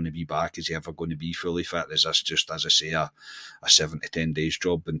actually ever going to be back? Is he ever going to be fully fit? Is this just, as I say, a 7 to 10 days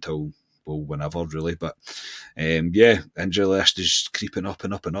job until, well, whenever, really? But injury list is creeping up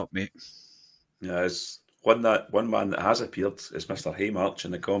and up and up, mate. Yeah, it's one man that has appeared is Mr. Haymarch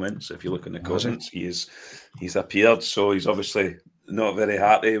in the comments. If you look in the comments, he's appeared, so he's obviously not very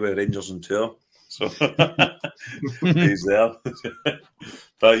happy with Rangers on tour. So he's there.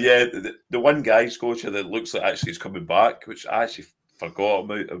 But yeah, the one guy, Scotia, that looks like actually he's coming back, which I actually forgot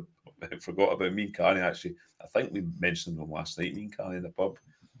about me and Carney, actually. I think we mentioned him last night, me and Carney in the pub.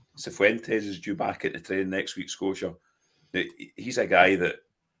 Cifuentes is due back at the train next week, Scotia. He's a guy that,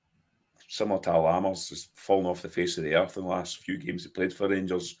 similar to Al Lammers, has fallen off the face of the earth in the last few games he played for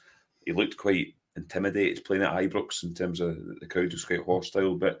Rangers. He looked quite intimidated playing at Ibrox in terms of the crowd was quite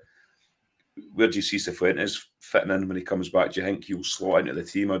hostile. But where do you see Cifuentes fitting in when he comes back? Do you think he'll slot into the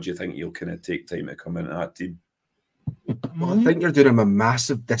team, or do you think he'll kind of take time to come into that team? Well, I think you're doing him a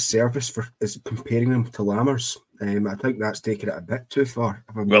massive disservice for comparing him to Lammers. I think that's taking it a bit too far.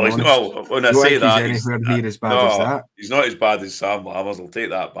 Well, he's not. When I say that, he's anywhere near as bad as that. He's not as bad as Sam Lammers. I'll take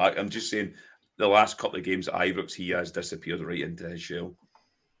that back. I'm just saying, the last couple of games at Ibrox, he has disappeared right into his shell.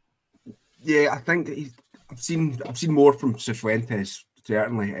 Yeah, I think I've seen more from Cifuentes.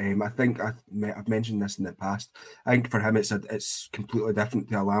 Certainly, I think I've mentioned this in the past. I think for him, it's completely different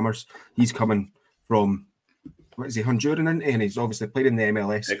to Lammers. He's coming from, what is he, Honduran, isn't he? And he's obviously played in the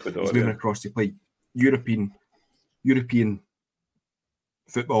MLS. Ecuador, he's moving across to play European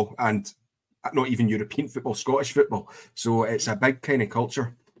football, and not even European football, Scottish football. So it's a big kind of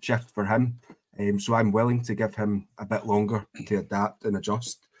culture shift for him. So I'm willing to give him a bit longer to adapt and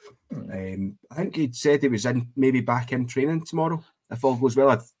adjust. I think he said he was maybe back in training tomorrow. If all goes well,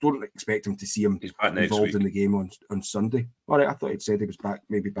 I don't expect him to see him involved in the game on Sunday. All right, I thought he'd said he was back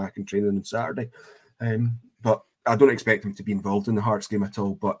in training on Saturday. But I don't expect him to be involved in the Hearts game at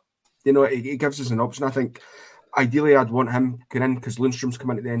all. But, you know, it gives us an option. I think ideally I'd want him going in because Lundstrom's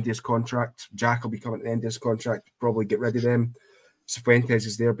coming at the end of his contract. Jack will be coming at the end of his contract. Probably get rid of them. Cifuentes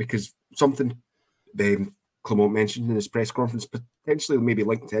is there because something Clement mentioned in his press conference, potentially maybe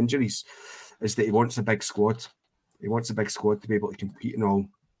linked to injuries, is that he wants a big squad. He wants a big squad to be able to compete in all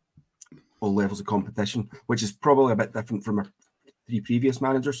levels of competition, which is probably a bit different from our 3 previous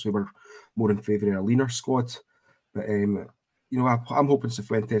managers who were more in favour of a leaner squad. But, you know, I'm hoping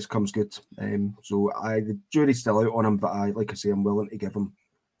Cifuentes comes good. So the jury's still out on him, but like I say, I'm willing to give him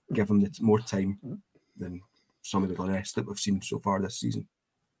more time than some of the rest that we've seen so far this season.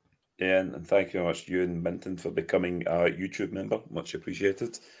 Yeah, and thank you very much, Ewan Minton, for becoming a YouTube member. Much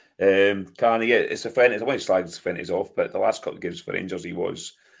appreciated. Carney, yeah, it's Cifuentes. I want to slag Cifuentes off, but the last couple of games for Rangers, he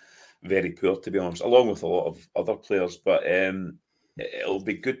was very poor, to be honest, along with a lot of other players. But it'll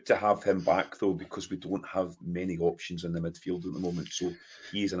be good to have him back, though, because we don't have many options in the midfield at the moment. So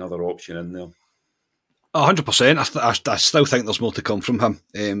he's another option in there. 100%. I still think there's more to come from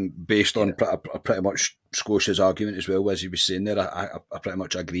him, based on pretty much Scotia's argument as well, as he was saying there. I pretty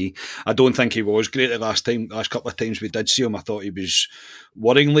much agree. I don't think he was great the last couple of times we did see him. I thought he was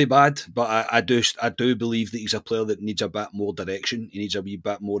worryingly bad, but I do believe that he's a player that needs a bit more direction. He needs a wee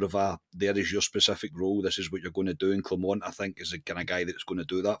bit more of a, there is your specific role, this is what you're going to do. And Clement, I think, is the kind of guy that's going to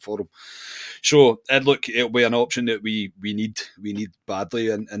do that for him. So, look, it'll be an option that we need badly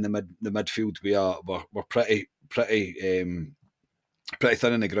in the midfield. We're pretty pretty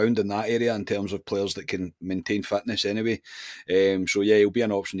thin on the ground in that area in terms of players that can maintain fitness anyway. So yeah, he'll be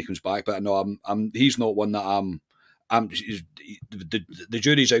an option when he comes back. But no, he's not one that the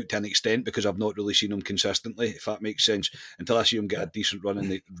jury's out to an extent because I've not really seen him consistently, if that makes sense. Until I see him get a decent run in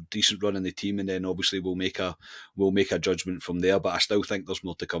the team, and then obviously we'll make a judgment from there. But I still think there's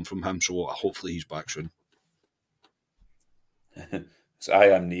more to come from him. So hopefully he's back soon. So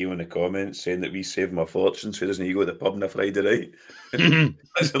I am Neo in the comments saying that we save him a fortune, so he doesn't go to the pub on a Friday night.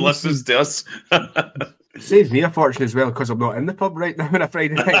 As he listens to us. Saves me a fortune as well because I'm not in the pub right now on a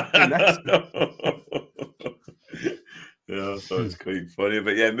Friday night. Yeah, I thought it was quite funny.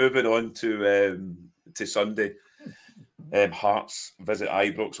 But yeah, moving on to Sunday. Hearts visit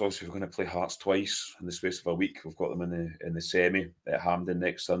Ibrox. Obviously, we're going to play Hearts twice in the space of a week. We've got them in the semi at Hampden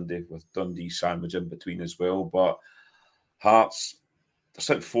next Sunday with Dundee sandwich in between as well. But Hearts, they're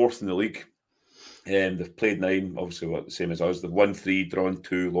sitting fourth in the league. They've played 9, obviously the same as us. They've won 3, drawn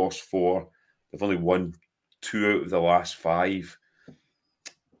 2, lost 4. They've only won 2 out of the last 5.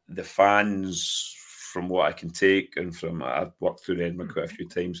 The fans, from what I can take, and from I've worked through Edinburgh quite a few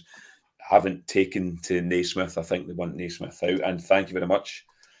times, haven't taken to Naismith. I think they want Naismith out. And thank you very much,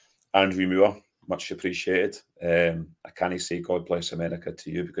 Andrew Moore. Much appreciated. I can't say God bless America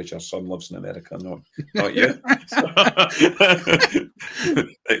to you because your son lives in America, not you.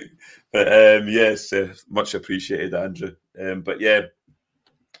 But yes, much appreciated, Andrew. But yeah,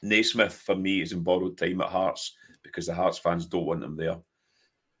 Naismith for me is in borrowed time at Hearts because the Hearts fans don't want them there.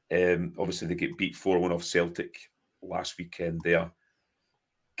 Obviously, they get beat 4-1 off Celtic last weekend there.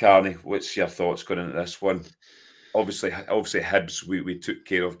 Carney, what's your thoughts going into this one? Obviously, Hibs we took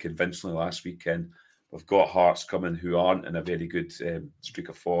care of convincingly last weekend. We've got Hearts coming who aren't in a very good streak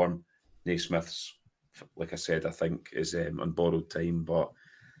of form. Naismith's, like I said, I think is on borrowed time, but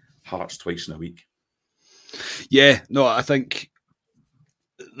Hearts twice in a week. Yeah, no, I think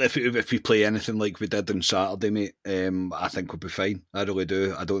if we play anything like we did on Saturday, mate, I think we'll be fine. I really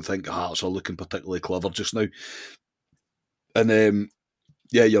do. I don't think Hearts are looking particularly clever just now. And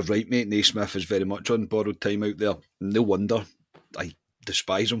yeah, you're right, mate. Naismith is very much on borrowed time out there. No wonder I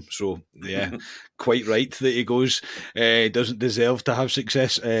despise him. So, yeah, quite right that he goes. Doesn't deserve to have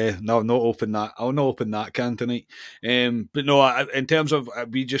success. No, I'll not open that can tonight. But no, in terms of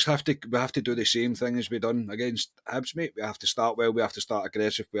we have to do the same thing as we done against Hibs, mate. We have to start well. We have to start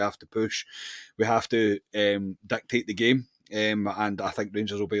aggressive. We have to push. We have to dictate the game. And I think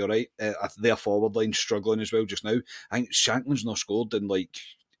Rangers will be all right. Their forward line's struggling as well just now. I think Shankland's not scored in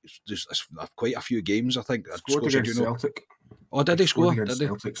there's quite a few games, I think. Scored against Celtic. Oh, did he score? Did he?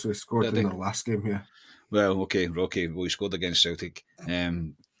 Celtic, so he scored in the last game, yeah. Well, okay. Well, he scored against Celtic. There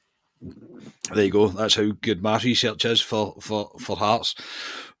you go. That's how good my research is for Hearts.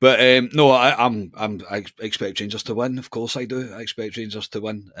 But no, I expect Rangers to win. Of course, I do. I expect Rangers to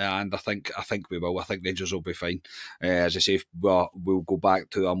win, and I think we will. I think Rangers will be fine. As I say, we'll go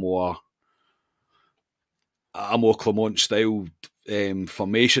back to a more Clement style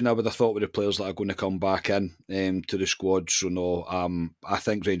formation. I would have thought with the players that are going to come back in to the squad. So no, I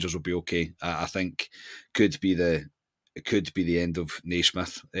think Rangers will be okay. I think it could be the end of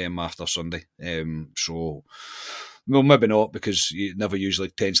Naismith after Sunday. So, well, maybe not because it never usually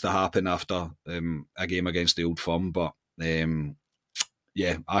tends to happen after a game against the Old Firm. But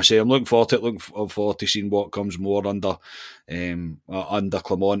yeah, I say I'm looking forward to seeing what comes more under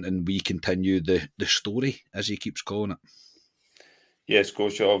Clement, and we continue the story, as he keeps calling it. Yeah,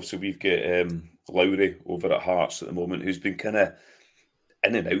 Scotia, obviously we've got Lowry over at Hearts at the moment, who's been kind of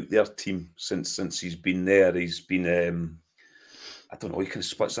in and out their team since he's been there. He's been, I don't know, he kind of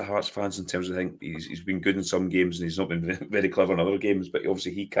splits the Hearts fans in terms of, I think he's been good in some games and he's not been very clever in other games, but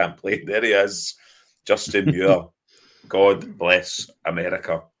obviously he can't play. There he is, Justin Muir. God bless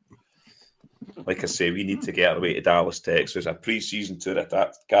America. Like I say, we need to get our way to Dallas, Texas. There's a pre-season tour at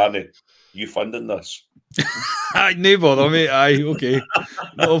that. Carney, you funding this? Aye, no bother, mate. Aye, okay.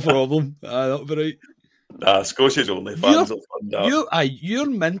 No problem. That'll be right. Nah, Scotia's only fans will fund that. You're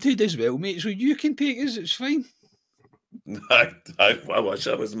minted as well, mate, so you can take us, it's fine. I wish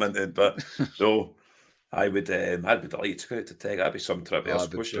I was minted, but no, I'd be delighted to go out to Teg. That'd be some trip there.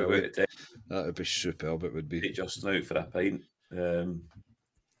 Scotia go out to Teg. That would be superb, it would be. Take Justin out for a pint.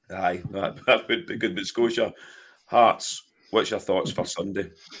 Aye, that would be good. But Scotia, Hearts, what's your thoughts for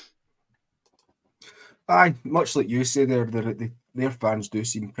Sunday? Aye, much like you say, their fans do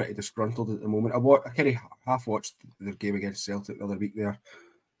seem pretty disgruntled at the moment. I kind of half watched their game against Celtic the other week there.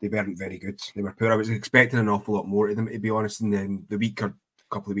 They weren't very good. They were poor. I was expecting an awful lot more of them, to be honest. And then the week or a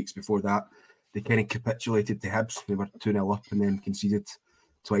couple of weeks before that, they kind of capitulated to Hibs. They were 2-0 up and then conceded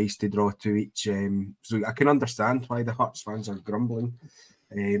twice to draw 2 each. So I can understand why the Hearts fans are grumbling.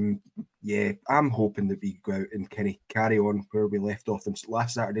 I'm hoping that we go out and kind of carry on where we left off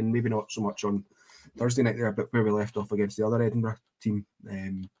last Saturday, and maybe not so much on Thursday night there, but where we left off against the other Edinburgh team,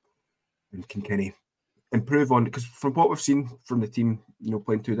 and can kind of improve on, because from what we've seen from the team,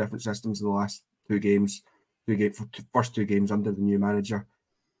 playing 2 different systems in the last 2 games, first 2 games under the new manager,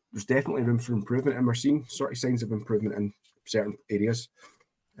 there's definitely room for improvement, and we're seeing sort of signs of improvement in certain areas.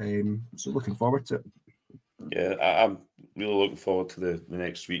 So looking forward to it. Yeah, I'm really looking forward to the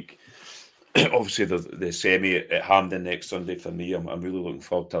next week. Obviously, the semi at Hampden next Sunday for me. I'm really looking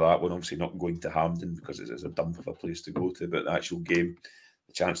forward to that one. Obviously, not going to Hampden because it's a dump of a place to go to, but the actual game,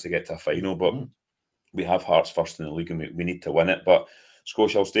 the chance to get to a final. But we have Hearts first in the league, and we need to win it. But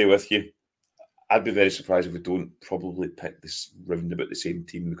Scotia, I'll stay with you. I'd be very surprised if we don't probably pick this round about the same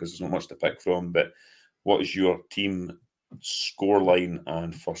team, because there's not much to pick from. But what is your team scoreline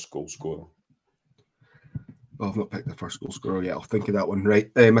and first goal scorer? Well, I've not picked the first goal scorer yet. I'll think of that one.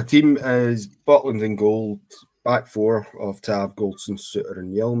 Right. My team is Butland in goal, back 4 of Tab, Goldson, Suter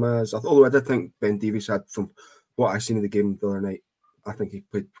and Yilmaz. Although I did think Ben Davies had, from what I seen of the game the other night, I think he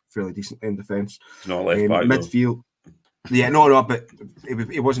played fairly decently in defence. Not left back, midfield. Yeah, no, but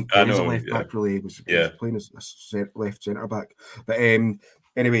it wasn't playing as a left back, really. He was playing as a left centre back. But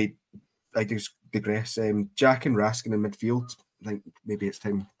anyway, I just digress. Jack and Raskin in midfield. I think maybe it's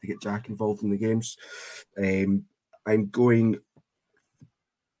time to get Jack involved in the games. I'm going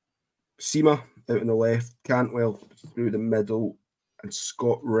Seema out on the left, Cantwell through the middle, and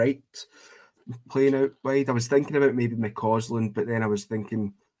Scott Wright playing out wide. I was thinking about maybe McCausland, but then I was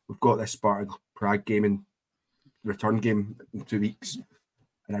thinking we've got this Sparta Prague game and return game in 2 weeks,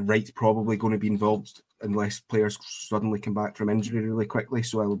 and Wright's probably going to be involved unless players suddenly come back from injury really quickly.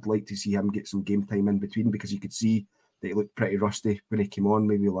 So I would like to see him get some game time in between, because you could see that he looked pretty rusty when he came on,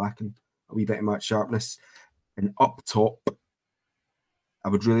 maybe lacking a wee bit of match sharpness. And up top, I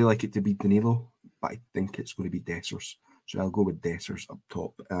would really like it to be Danilo, but I think it's going to be Dessers. So I'll go with Dessers up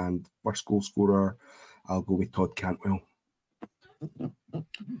top. And first goal scorer, I'll go with Todd Cantwell.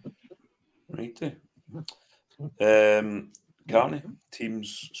 Right. Carney,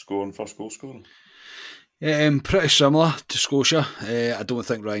 teams scoring first goal scorer? Pretty similar to Scotia. I don't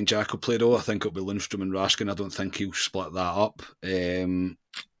think Ryan Jack will play though. I think it'll be Lundstrom and Raskin. I don't think he'll split that up.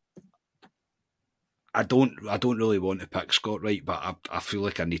 I don't really want to pick Scott Wright, but I feel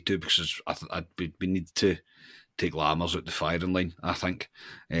like I need to, because we need to take Lammers out the firing line, I think.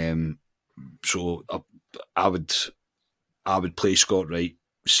 So I would play Scott Wright,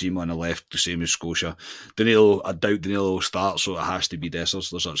 Seema on the left, the same as Scotia. Danilo, I doubt Danilo will start, so it has to be Dessers.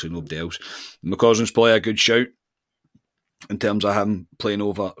 There's actually nobody else. McCausland's probably a good shout in terms of him playing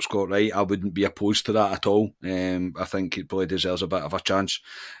over Scott Wright. I wouldn't be opposed to that at all. I think he probably deserves a bit of a chance.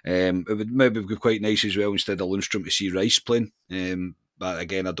 It would maybe be quite nice as well, instead of Lundstrom, to see Rice playing. But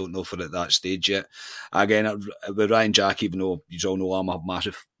again, I don't know if we're at that stage yet. Again, with Ryan Jack, even though you all know I'm a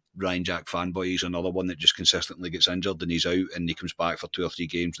massive Ryan Jack fanboy, he's another one that just consistently gets injured and he's out, and he comes back for 2 or 3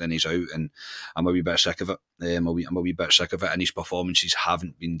 games, then he's out, and I'm a wee bit sick of it. I'm a wee bit sick of it, and his performances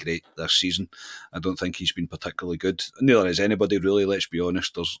haven't been great this season. I don't think he's been particularly good. Neither has anybody, really, let's be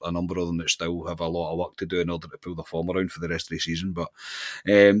honest. There's a number of them that still have a lot of work to do in order to pull their form around for the rest of the season. But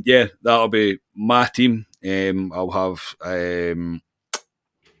that'll be my team.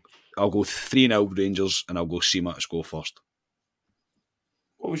 I'll go 3-0 Rangers, and I'll go Seema to score first.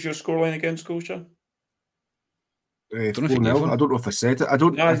 What was your scoreline against Scotia? 4-0. I don't know if I said it. I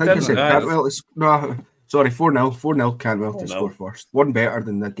think I said Cantwell. 4-0. 4-0 Cantwell to score first. One better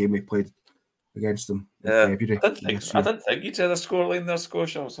than the game we played against them in February. I didn't think you'd say the scoreline there,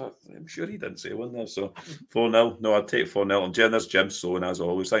 Scotia. I'm sure he didn't say one there. So 4-0. No, I'd take 4-0. And Jim, there's Jim Sloan as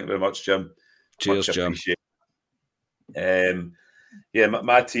always. Thank you very much, Jim. Cheers, Jim.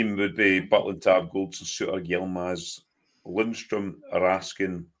 My team would be Butland, Tab, Goldson, Suter, Yilmaz, Lundstrom,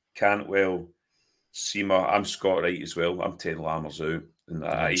 Raskin, Cantwell, Seema. I'm Scott Wright as well. I'm 10 Lammers out. And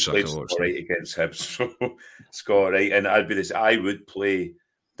he played Scott Wright against Hibs. So Scott Wright. And I would play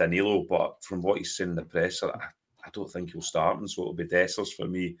Danilo, but from what he's saying in the press, I don't think he'll start. And so it'll be Dessers for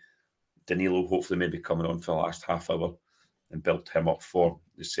me. Danilo hopefully maybe coming on for the last half hour and build him up for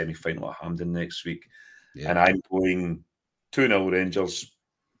the semi-final at Hampden next week. Yeah. And I'm going 2-0 Rangers.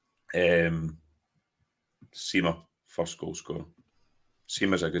 Seema. First goal scorer.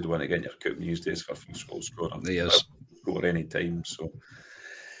 Seema's a good one to get in your cup these days for first goal scorer. He is. Score any time. So,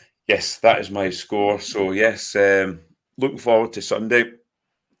 yes, that is my score. So, yes, looking forward to Sunday.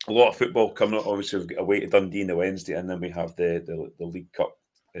 A lot of football coming up. Obviously, we've got away to Dundee on the Wednesday, and then we have the League Cup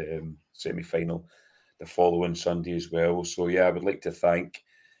semi-final the following Sunday as well. So, I would like to thank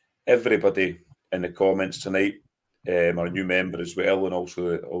everybody in the comments tonight, our new member as well, and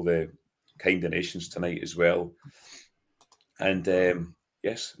also all the kind donations tonight as well. And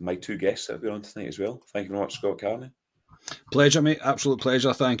yes, my two guests that have been on tonight as well. Thank you very much, Scott Carney. Pleasure, mate. Absolute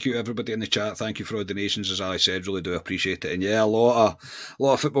pleasure. Thank you, everybody in the chat. Thank you for all the donations, as I said. Really do appreciate it. And yeah, a lot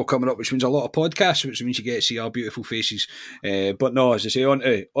of football coming up, which means a lot of podcasts, which means you get to see our beautiful faces. But no, as I say, on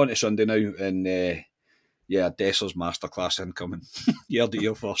to Sunday now, and yeah, Dessler's masterclass incoming. You heard it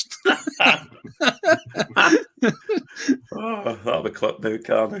here first. That'll be clipped now,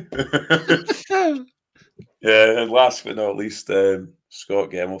 Carney. Yeah, and last but not least, Scott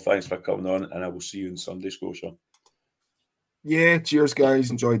Gemmell, thanks for coming on, and I will see you on Sunday, Scotia. Yeah, cheers,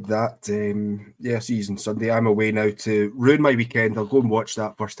 guys. Enjoyed that. Yeah, see you on Sunday. I'm away now to ruin my weekend. I'll go and watch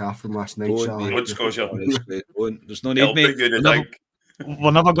that first half from last night. There's no need, mate.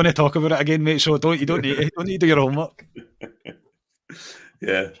 We're never going to talk about it again, mate. So you don't need to do your homework.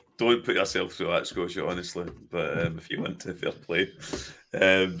 Yeah, don't put yourself through that, Scotia, honestly. But if you want to, fair play.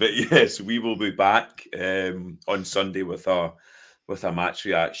 But yes, we will be back on Sunday with a match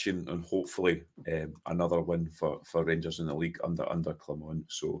reaction and hopefully another win for Rangers in the league under Clermont.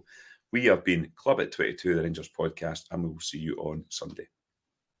 So we have been Club at 22, the Rangers podcast, and we will see you on Sunday.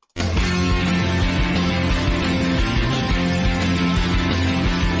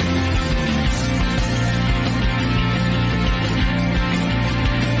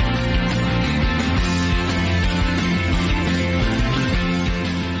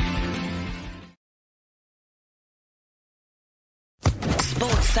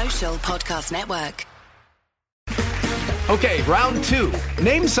 Social Podcast Network. Okay, round two.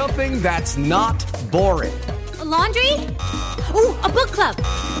 Name something that's not boring. A laundry? Ooh, a book club.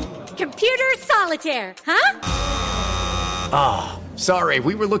 Computer solitaire, huh? Ah, oh, sorry,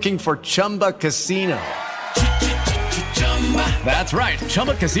 we were looking for Chumba Casino. That's right,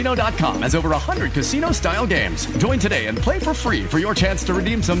 ChumbaCasino.com has over 100 casino-style games. Join today and play for free for your chance to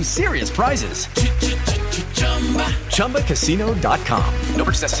redeem some serious prizes. ChumbaCasino.com. No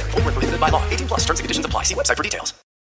purchase necessary. Void where prohibited by law. 18+ terms and conditions apply. See website for details.